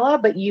formula,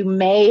 but you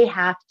may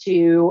have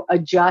to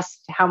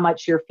adjust how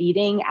much you're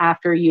feeding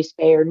after you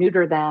spay or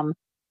neuter them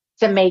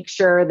to make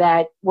sure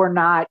that we're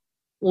not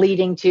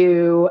leading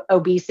to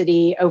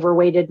obesity,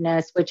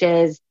 overweightedness, which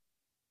is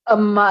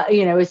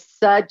is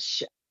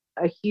such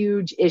a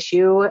huge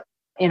issue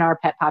in our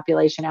pet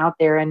population out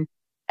there. And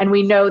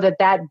we know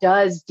that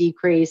does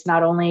decrease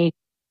not only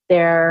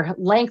their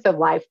length of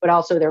life, but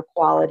also their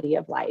quality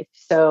of life.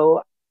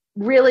 So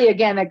really,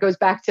 again, that goes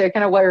back to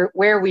kind of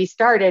where we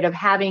started of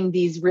having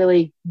these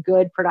really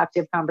good,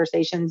 productive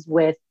conversations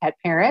with pet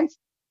parents.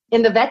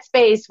 In the vet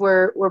space,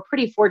 we're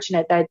pretty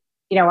fortunate that,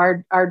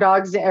 our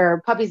dogs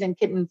or puppies and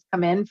kittens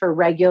come in for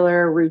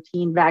regular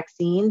routine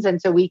vaccines.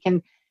 And so we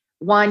can,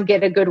 one,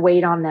 get a good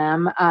weight on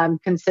them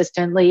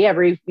consistently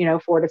every,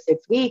 4 to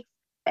 6 weeks.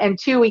 And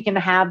two, we can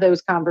have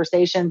those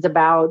conversations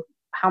about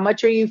how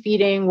much are you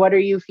feeding? What are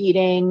you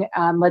feeding?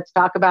 Let's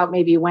talk about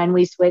maybe when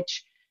we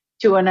switch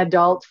to an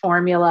adult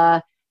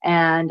formula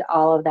and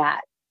all of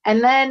that.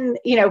 And then,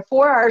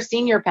 for our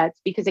senior pets,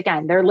 because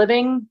again, they're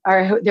living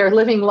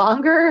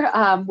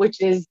longer, which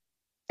is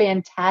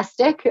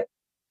fantastic.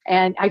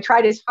 And I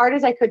tried as hard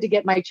as I could to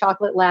get my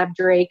chocolate lab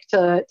Drake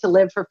to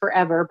live for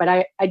forever. But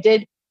I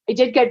did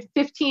get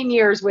 15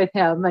 years with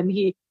him,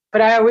 but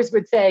I always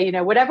would say,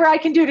 whatever I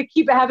can do to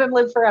have him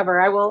live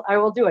forever, I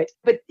will do it.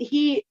 But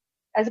he,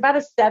 as about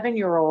a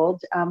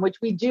 7-year-old, which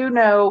we do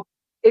know,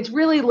 it's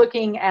really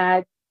looking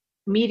at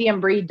medium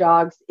breed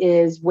dogs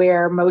is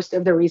where most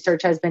of the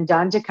research has been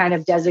done to kind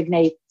of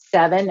designate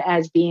 7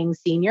 as being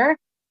senior.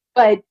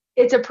 But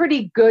it's a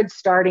pretty good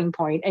starting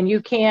point. And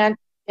you can't,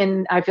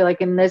 and I feel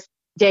like in this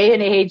day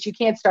and age, you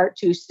can't start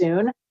too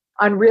soon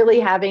on really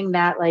having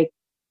that like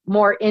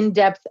more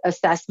in-depth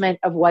assessment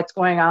of what's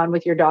going on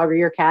with your dog or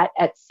your cat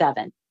at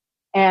 7.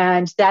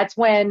 And that's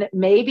when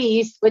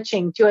maybe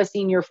switching to a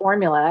senior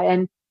formula,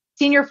 and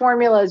senior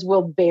formulas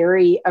will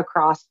vary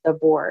across the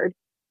board.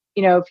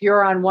 If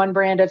you're on one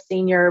brand of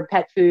senior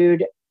pet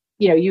food,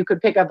 you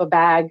could pick up a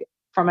bag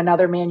from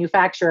another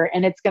manufacturer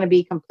and it's going to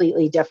be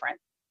completely different.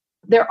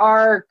 There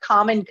are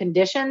common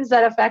conditions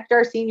that affect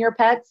our senior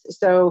pets.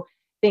 So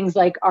things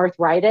like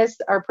arthritis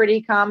are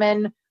pretty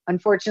common.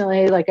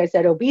 Unfortunately, like I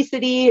said,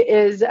 obesity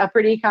is a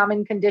pretty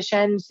common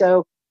condition.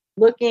 So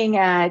looking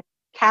at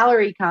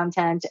calorie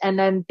content and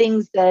then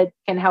things that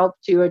can help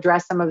to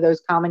address some of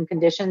those common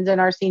conditions in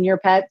our senior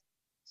pets.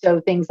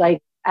 So things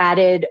like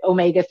added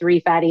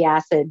omega-3 fatty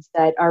acids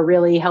that are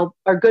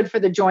good for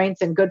the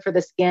joints and good for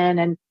the skin,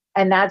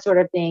 and that sort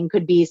of thing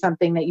could be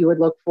something that you would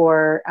look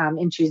for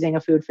in choosing a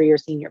food for your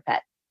senior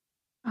pet.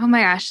 Oh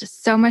my gosh,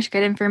 so much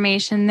good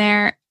information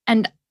there.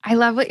 And I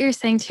love what you're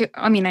saying too.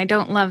 I mean, I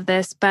don't love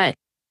this, but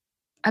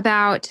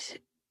about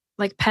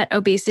like pet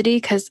obesity,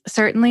 because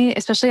certainly,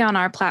 especially on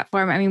our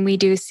platform, I mean, we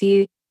do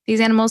see these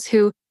animals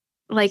who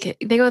like,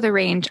 they go the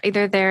range.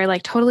 Either they're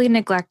like totally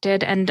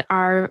neglected and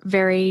are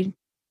very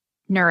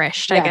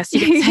nourished, I guess you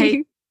could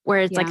say, where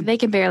it's like they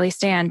can barely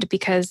stand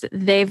because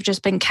they've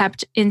just been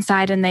kept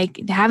inside and they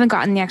haven't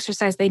gotten the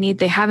exercise they need.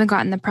 They haven't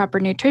gotten the proper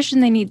nutrition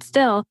they need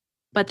still,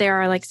 but they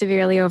are like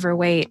severely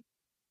overweight.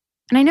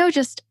 And I know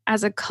just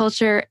as a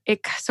culture,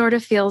 it sort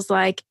of feels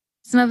like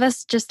some of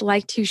us just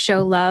like to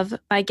show love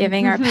by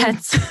giving our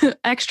pets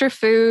extra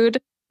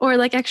food or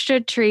like extra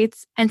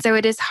treats. And so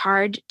it is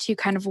hard to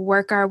kind of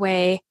work our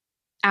way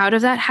out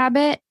of that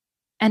habit.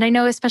 And I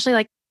know especially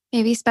like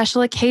maybe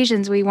special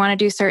occasions, we want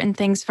to do certain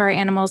things for our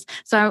animals.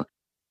 So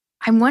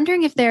I'm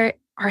wondering if there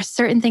are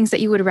certain things that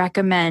you would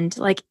recommend,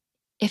 like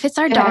if it's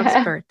our dog's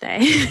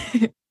birthday,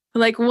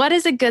 like what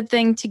is a good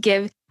thing to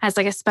give as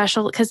like a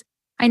special, because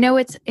I know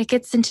it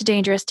gets into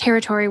dangerous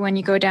territory when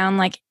you go down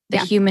like the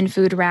human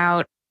food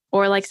route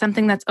or like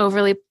something that's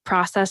overly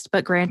processed,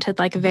 but granted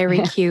like very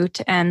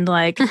cute and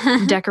like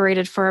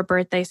decorated for a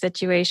birthday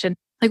situation.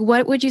 Like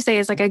what would you say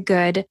is like a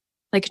good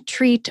like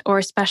treat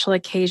or special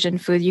occasion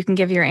food you can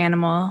give your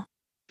animal?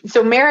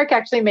 So Merrick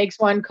actually makes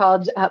one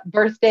called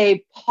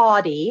Birthday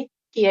Pawty,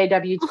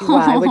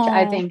 Pawty, which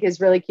I think is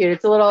really cute.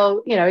 It's a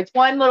little, it's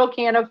one little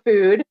can of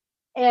food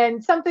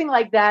and something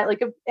like that.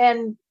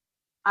 And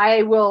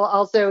I will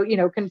also,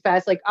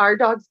 confess, like our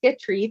dogs get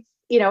treats.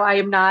 I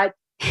am not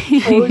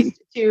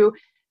opposed to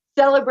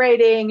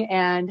celebrating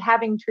and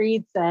having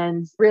treats.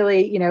 And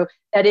really,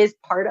 that is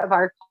part of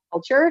our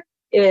culture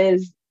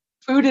is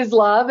food is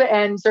love.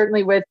 And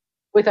certainly with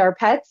our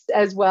pets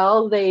as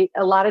well, a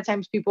lot of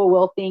times people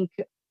will think,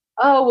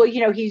 oh,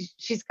 well,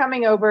 she's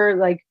coming over.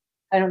 Like,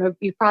 I don't know,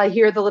 you probably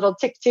hear the little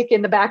tick tick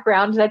in the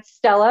background. That's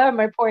Stella,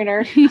 my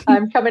pointer.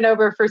 I'm coming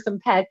over for some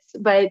pets,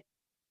 but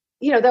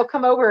they'll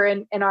come over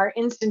and our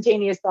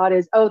instantaneous thought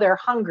is, oh, they're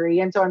hungry.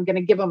 And so I'm going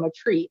to give them a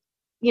treat.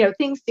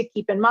 things to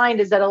keep in mind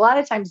is that a lot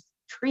of times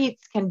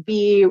treats can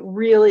be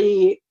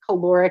really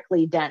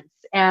calorically dense.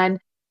 And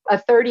a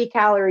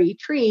 30-calorie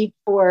treat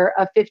for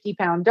a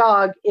 50-pound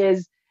dog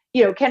is,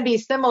 can be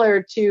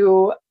similar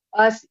to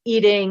us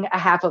eating a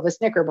half of a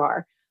Snicker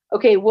bar.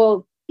 Okay,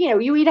 well,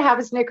 you eat a half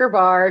a Snicker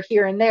bar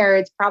here and there,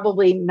 it's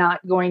probably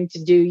not going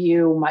to do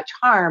you much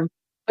harm.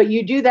 But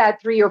you do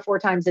that 3 or 4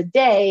 times a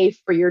day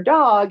for your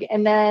dog,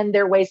 and then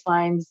their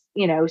waistlines,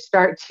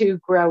 start to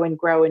grow and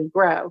grow and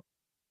grow.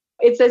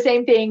 It's the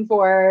same thing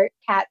for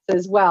cats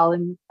as well.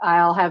 And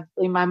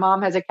my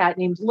mom has a cat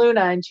named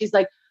Luna, and she's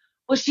like,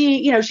 well,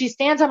 she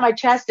stands on my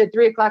chest at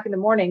 3 o'clock in the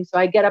morning. So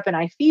I get up and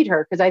I feed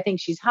her because I think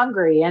she's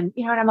hungry. And,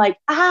 and I'm like,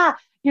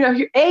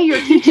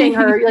 you're teaching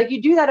her, like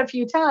you do that a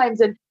few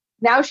times. And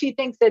now she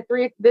thinks that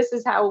this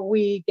is how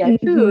we get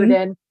food.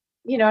 And,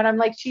 and I'm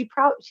like, she's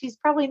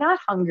probably not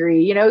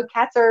hungry.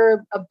 Cats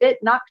are a bit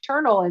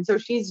nocturnal. And so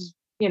she's,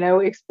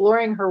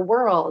 exploring her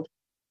world.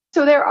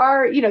 So there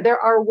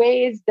are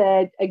ways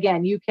that,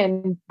 again, you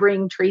can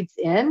bring treats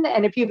in.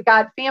 And if you've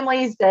got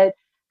families that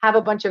have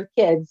a bunch of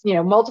kids,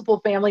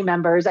 multiple family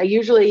members, I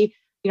usually,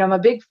 I'm a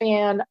big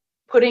fan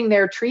putting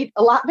their treat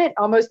allotment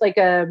almost like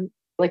a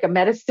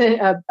medicine,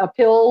 a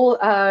pill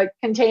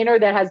container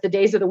that has the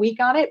days of the week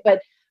on it,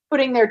 but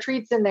putting their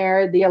treats in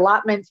there, the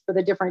allotments for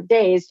the different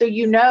days.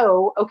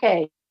 So,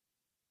 okay,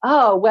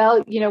 oh,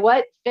 well, you know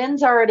what?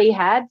 Finn's already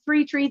had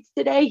 3 treats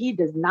today. He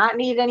does not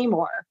need any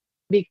more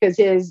because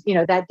his,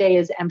 that day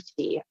is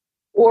empty.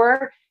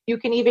 Or you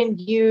can even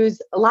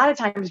use, a lot of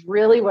times,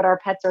 really what our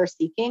pets are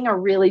seeking are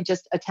really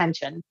just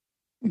attention.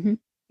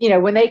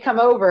 When they come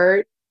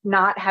over,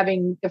 not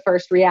having the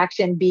first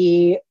reaction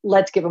be,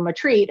 let's give them a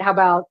treat. How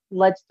about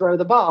let's throw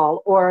the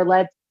ball, or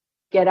let's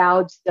get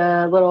out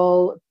the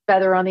little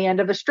feather on the end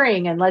of a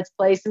string and let's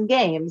play some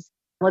games.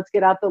 Let's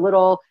get out the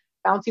little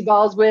bouncy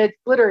balls with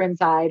glitter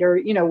inside, or,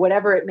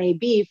 whatever it may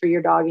be for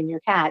your dog and your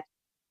cat.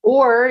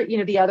 Or,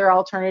 the other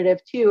alternative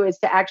too is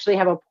to actually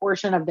have a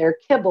portion of their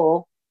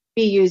kibble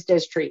be used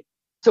as treat.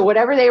 So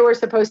whatever they were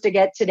supposed to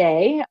get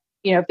today,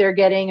 if they're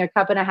getting a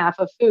cup and a half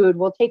of food,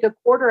 we'll take a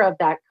quarter of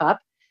that cup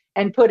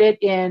and put it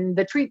in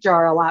the treat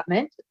jar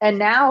allotment. And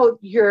now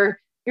you're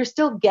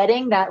still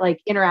getting that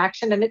like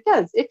interaction. And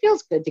it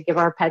feels good to give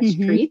our pets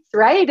treats,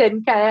 right?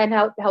 And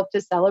help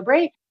to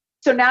celebrate.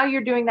 So now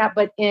you're doing that,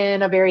 but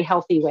in a very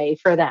healthy way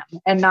for them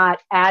and not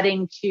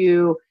adding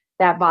to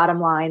that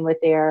bottom line with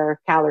their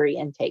calorie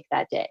intake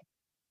that day.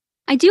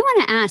 I do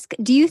want to ask,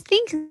 do you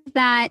think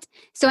that,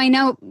 so I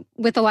know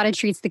with a lot of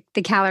treats,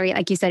 the calorie,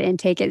 like you said,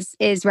 intake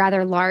is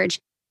rather large.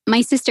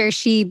 My sister,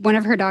 one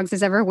of her dogs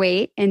is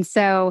overweight. And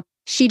so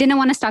she didn't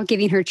want to stop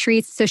giving her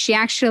treats. So she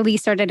actually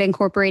started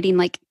incorporating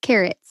like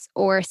carrots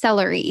or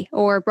celery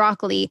or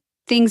broccoli,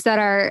 things that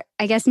are,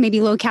 I guess,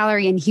 maybe low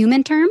calorie in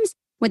human terms.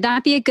 Would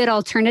that be a good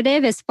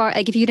alternative as far,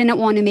 like if you didn't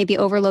want to maybe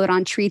overload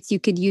on treats, you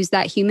could use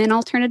that human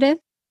alternative?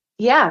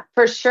 Yeah,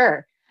 for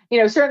sure.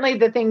 Certainly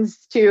the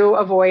things to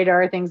avoid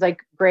are things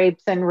like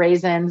grapes and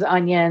raisins,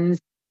 onions,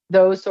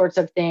 those sorts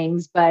of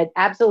things. But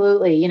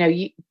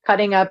absolutely,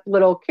 cutting up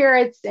little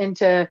carrots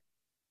into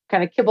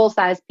kind of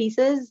kibble-sized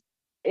pieces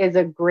is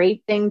a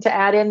great thing to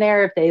add in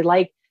there. If they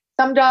like,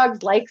 some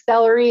dogs like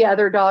celery,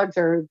 other dogs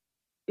are,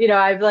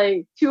 I've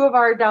like 2 of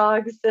our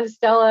dogs,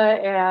 Stella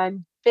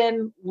and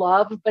Finn,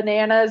 love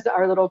bananas.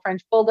 Our little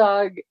French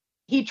bulldog,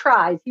 he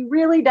tries. He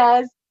really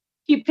does.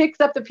 He picks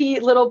up the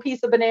little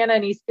piece of banana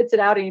and he spits it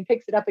out and he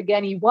picks it up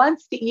again. He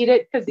wants to eat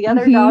it because the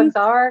other dogs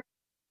are.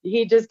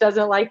 He just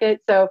doesn't like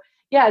it. So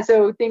yeah,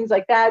 so things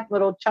like that,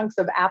 little chunks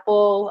of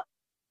apple,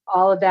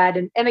 all of that.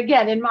 And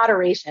again, in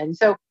moderation.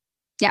 So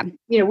yeah,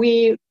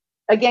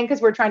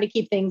 because we're trying to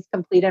keep things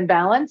complete and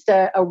balanced,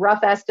 a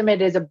rough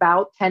estimate is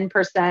about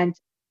 10%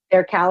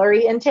 their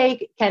calorie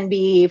intake can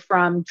be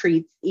from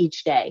treats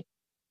each day.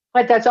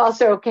 But that's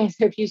also okay.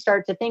 So if you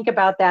start to think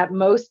about that,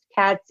 most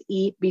cats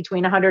eat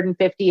between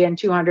 150 and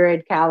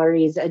 200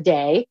 calories a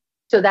day.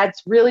 So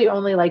that's really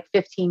only like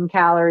 15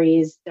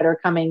 calories that are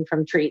coming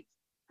from treats.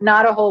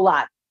 Not a whole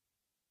lot.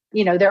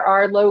 There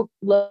are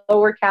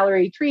lower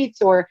calorie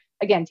treats, or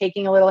again,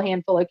 taking a little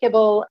handful of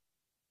kibble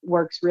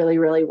works really,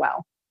 really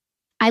well.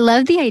 I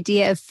love the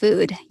idea of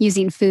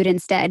using food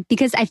instead,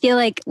 because I feel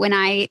like when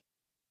I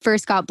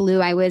first got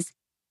Blue, I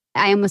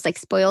almost like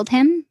spoiled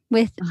him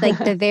with like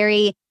the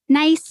very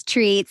nice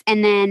treats.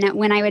 And then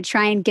when I would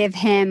try and give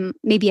him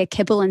maybe a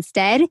kibble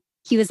instead,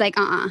 he was like,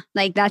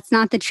 like that's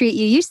not the treat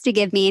you used to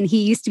give me. And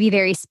he used to be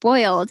very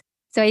spoiled.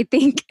 So I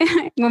think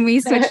when we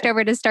switched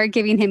over to start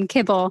giving him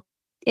kibble,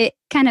 it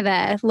kind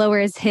of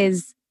lowers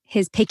his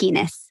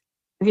pickiness.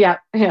 Yeah.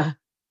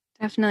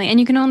 Definitely. And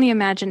you can only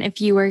imagine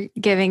if you were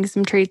giving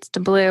some treats to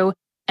Blue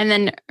and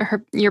then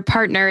your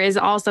partner is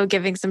also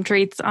giving some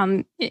treats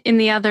in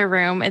the other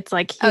room. It's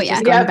like he's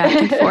just going back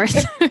and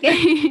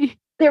forth.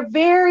 They're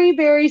very,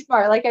 very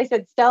smart. Like I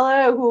said,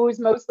 Stella, who's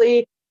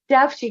mostly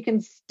deaf, she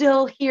can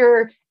still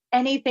hear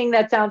anything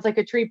that sounds like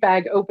a treat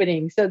bag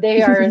opening. So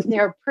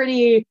they're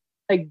pretty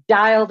like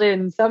dialed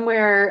in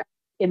somewhere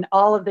in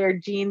all of their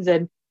genes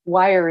and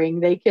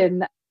wiring. They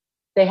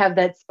have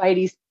that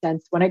spidey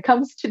sense when it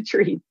comes to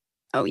treats.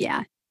 Oh,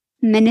 yeah.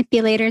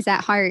 Manipulators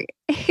at heart.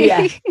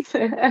 Yes.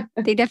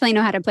 They definitely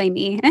know how to play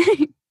me.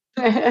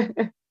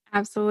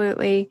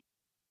 Absolutely.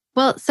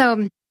 Well,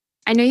 so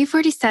I know you've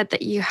already said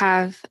that you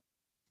have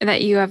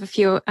a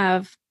few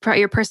of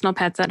your personal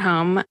pets at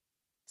home.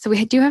 So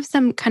we do have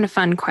some kind of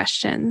fun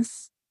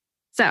questions.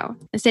 So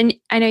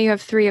I know you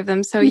have three of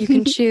them, so you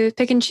can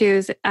pick and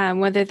choose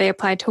whether they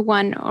apply to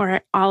one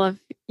or all of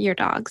your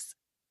dogs.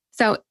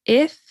 So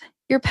if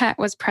your pet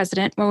was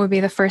president, what would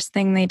be the first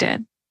thing they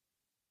did?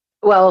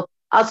 Well,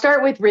 I'll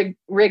start with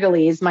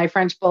Wrigley's, my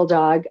French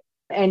bulldog,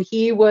 and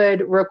he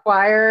would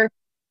require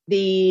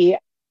the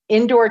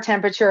indoor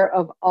temperature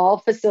of all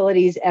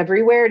facilities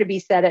everywhere to be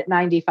set at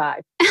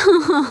 95.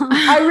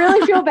 I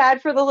really feel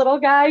bad for the little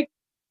guy.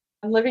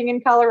 I'm living in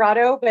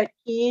Colorado, but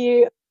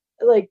I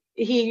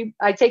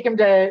take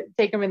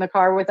him in the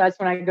car with us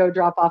when I go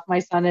drop off my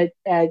son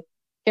at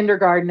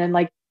kindergarten. And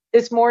like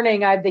this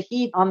morning, I have the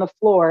heat on the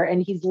floor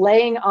and he's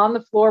laying on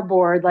the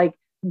floorboard, like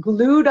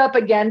glued up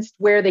against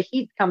where the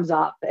heat comes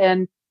up.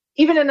 And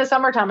even in the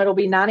summertime, it'll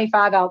be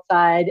 95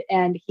 outside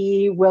and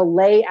he will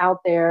lay out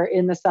there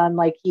in the sun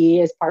like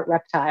he is part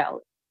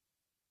reptile.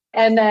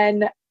 And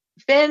then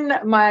Finn,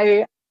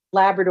 my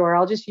Labrador,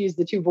 I'll just use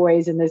the two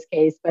boys in this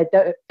case, but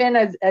Finn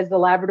as the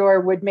Labrador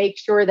would make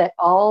sure that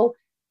all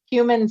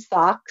human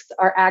socks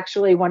are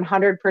actually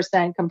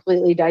 100%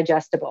 completely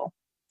digestible.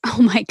 Oh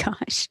my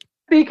gosh.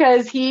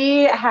 Because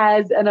he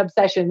has an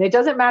obsession. It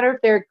doesn't matter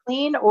if they're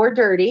clean or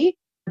dirty,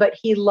 but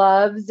he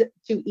loves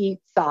to eat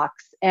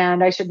socks.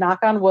 And I should knock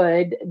on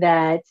wood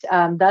that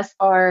thus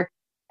far,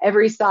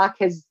 every sock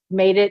has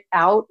made it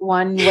out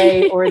one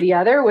way or the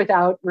other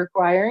without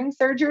requiring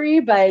surgery.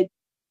 But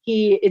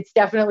it's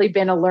definitely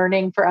been a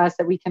learning for us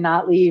that we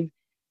cannot leave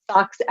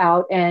socks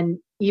out, and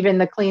even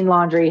the clean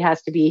laundry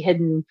has to be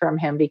hidden from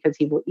him because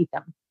he will eat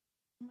them.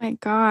 Oh my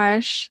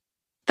gosh.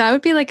 That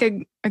would be like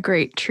a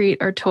great treat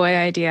or toy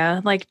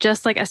idea. Like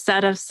just like a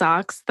set of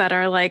socks that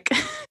are like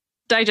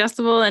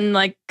digestible and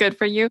like good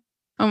for you.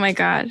 Oh my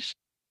gosh.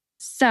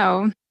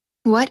 So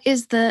what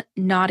is the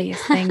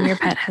naughtiest thing your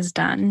pet has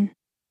done?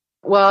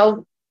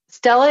 Well,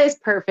 Stella is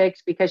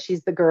perfect because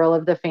she's the girl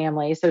of the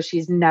family. So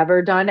she's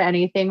never done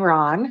anything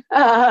wrong.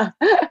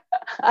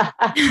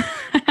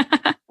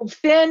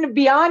 Finn,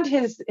 beyond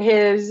his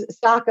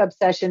sock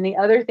obsession, the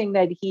other thing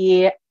that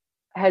he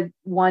had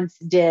once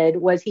did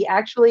was he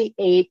actually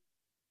ate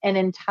an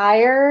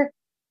entire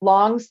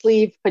long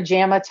sleeve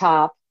pajama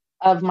top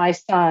of my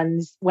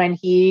son's when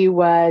he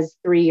was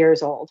 3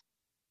 years old.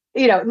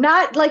 You know,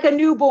 not like a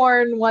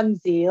newborn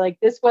onesie. Like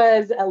this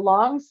was a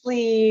long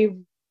sleeve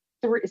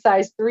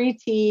size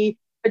 3T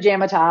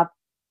pajama top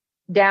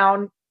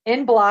down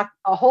in block,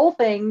 a whole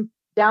thing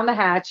down the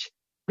hatch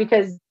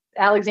because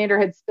Alexander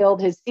had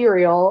spilled his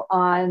cereal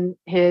on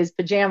his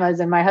pajamas,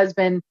 and my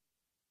husband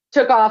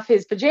took off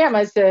his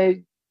pajamas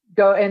to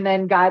go and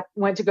then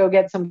went to go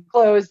get some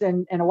clothes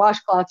and a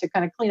washcloth to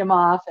kind of clean them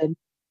off. And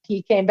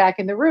he came back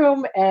in the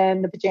room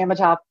and the pajama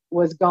top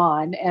was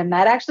gone. And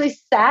that actually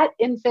sat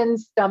in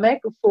Finn's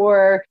stomach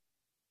for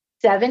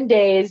 7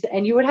 days.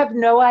 And you would have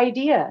no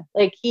idea.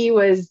 Like he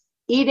was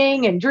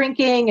eating and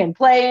drinking and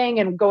playing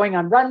and going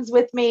on runs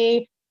with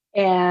me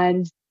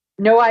and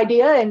no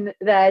idea. And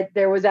that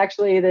there was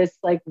actually this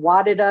like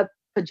wadded up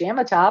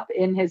pajama top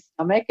in his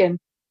stomach. And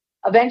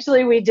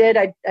eventually we did.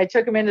 I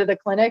took him into the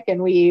clinic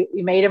and we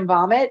made him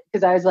vomit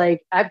because I was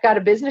like, I've got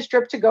a business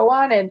trip to go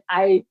on. And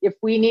if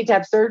we need to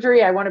have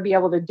surgery, I want to be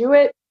able to do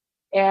it.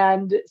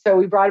 And so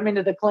we brought him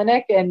into the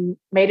clinic and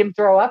made him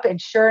throw up. And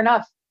sure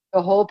enough,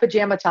 the whole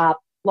pajama top,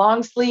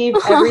 long sleeve,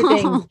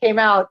 everything came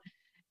out.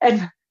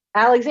 And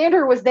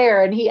Alexander was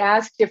there and he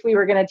asked if we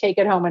were going to take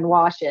it home and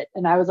wash it.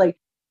 And I was like,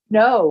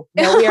 no,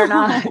 we are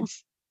not.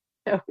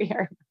 No, we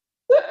are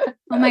not.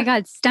 Oh my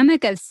God,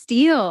 stomach of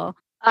steel.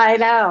 I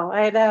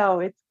know.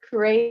 It's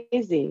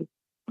crazy.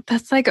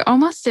 That's like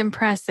almost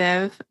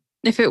impressive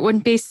if it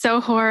wouldn't be so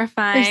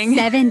horrifying. For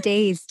 7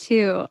 days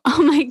too.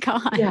 Oh my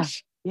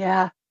gosh.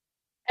 Yeah.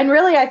 And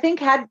really, I think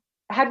had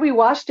we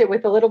washed it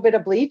with a little bit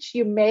of bleach,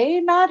 you may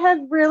not have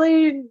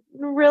really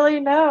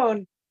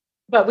known.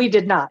 But we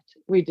did not.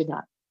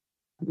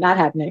 Not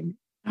happening.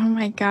 Oh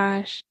my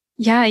gosh.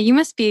 Yeah, you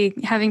must be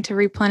having to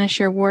replenish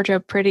your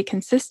wardrobe pretty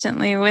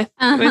consistently with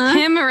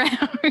him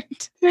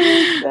around.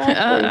 Exactly.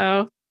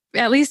 Uh-oh.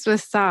 At least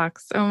with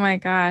socks. Oh my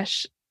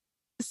gosh.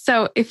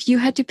 So if you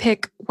had to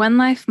pick one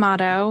life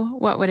motto,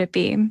 what would it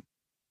be?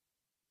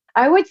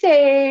 I would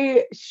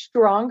say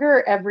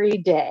stronger every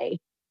day.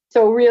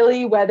 So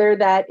really, whether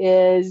that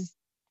is,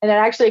 and it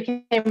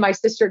actually my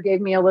sister gave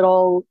me a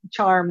little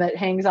charm that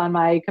hangs on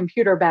my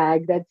computer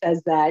bag that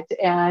says that.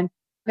 And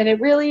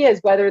it really is,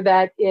 whether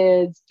that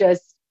is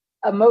just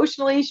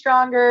emotionally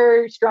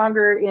stronger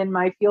in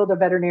my field of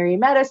veterinary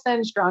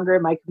medicine, stronger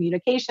in my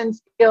communication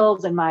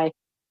skills, and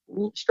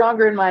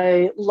stronger in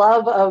my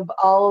love of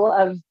all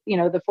of,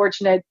 the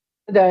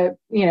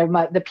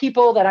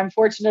people that I'm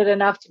fortunate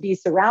enough to be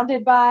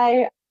surrounded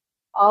by.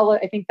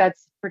 I think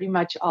that's pretty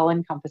much all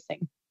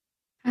encompassing.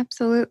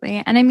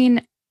 Absolutely. And I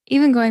mean,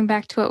 even going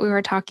back to what we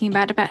were talking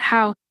about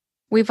how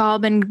we've all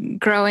been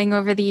growing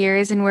over the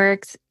years, and we're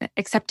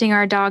accepting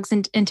our dogs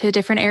into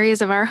different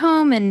areas of our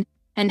home and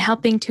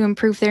helping to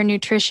improve their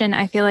nutrition.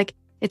 I feel like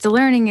it's a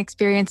learning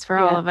experience for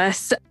all of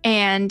us.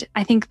 And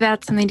I think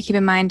that's something to keep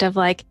in mind of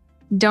like,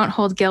 don't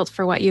hold guilt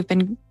for what you've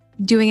been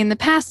doing in the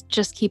past,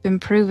 just keep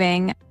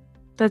improving.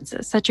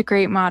 That's such a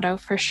great motto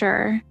for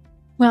sure.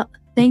 Well,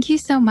 thank you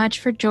so much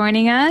for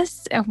joining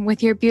us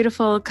with your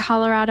beautiful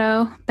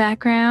Colorado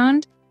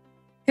background.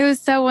 It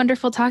was so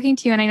wonderful talking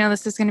to you. And I know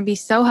this is going to be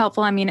so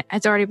helpful. I mean,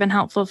 it's already been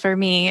helpful for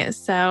me.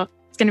 So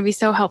it's going to be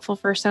so helpful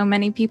for so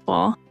many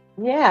people.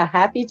 Yeah,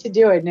 happy to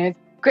do it. And it's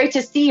great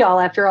to see y'all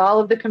after all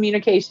of the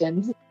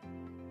communications.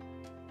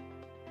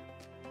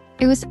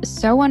 It was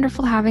so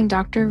wonderful having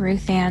Dr.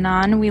 RuthAnn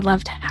on. We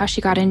loved how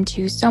she got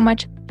into so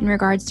much in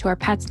regards to our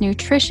pet's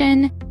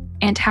nutrition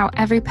and how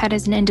every pet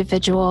is an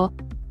individual.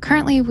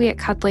 Currently, we at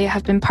Cuddly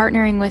have been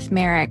partnering with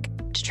Merrick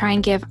to try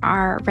and give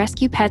our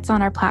rescue pets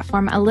on our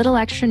platform a little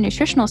extra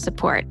nutritional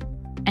support.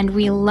 And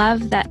we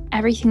love that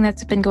everything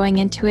that's been going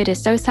into it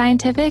is so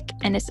scientific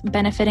and it's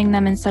benefiting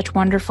them in such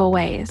wonderful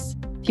ways.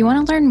 If you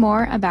want to learn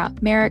more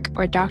about Merrick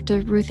or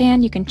Dr.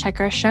 RuthAnn, you can check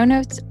our show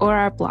notes or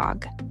our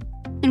blog.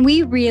 And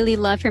we really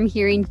love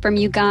hearing from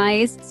you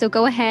guys. So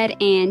go ahead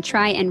and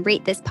try and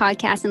rate this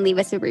podcast and leave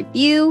us a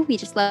review. We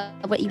just love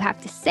what you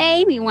have to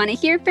say. We want to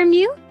hear from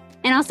you.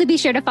 And also be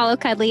sure to follow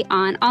Cuddly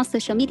on all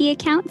social media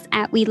accounts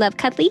at We Love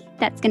Cuddly.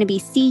 That's going to be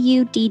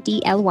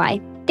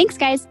CUDDLY. Thanks,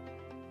 guys.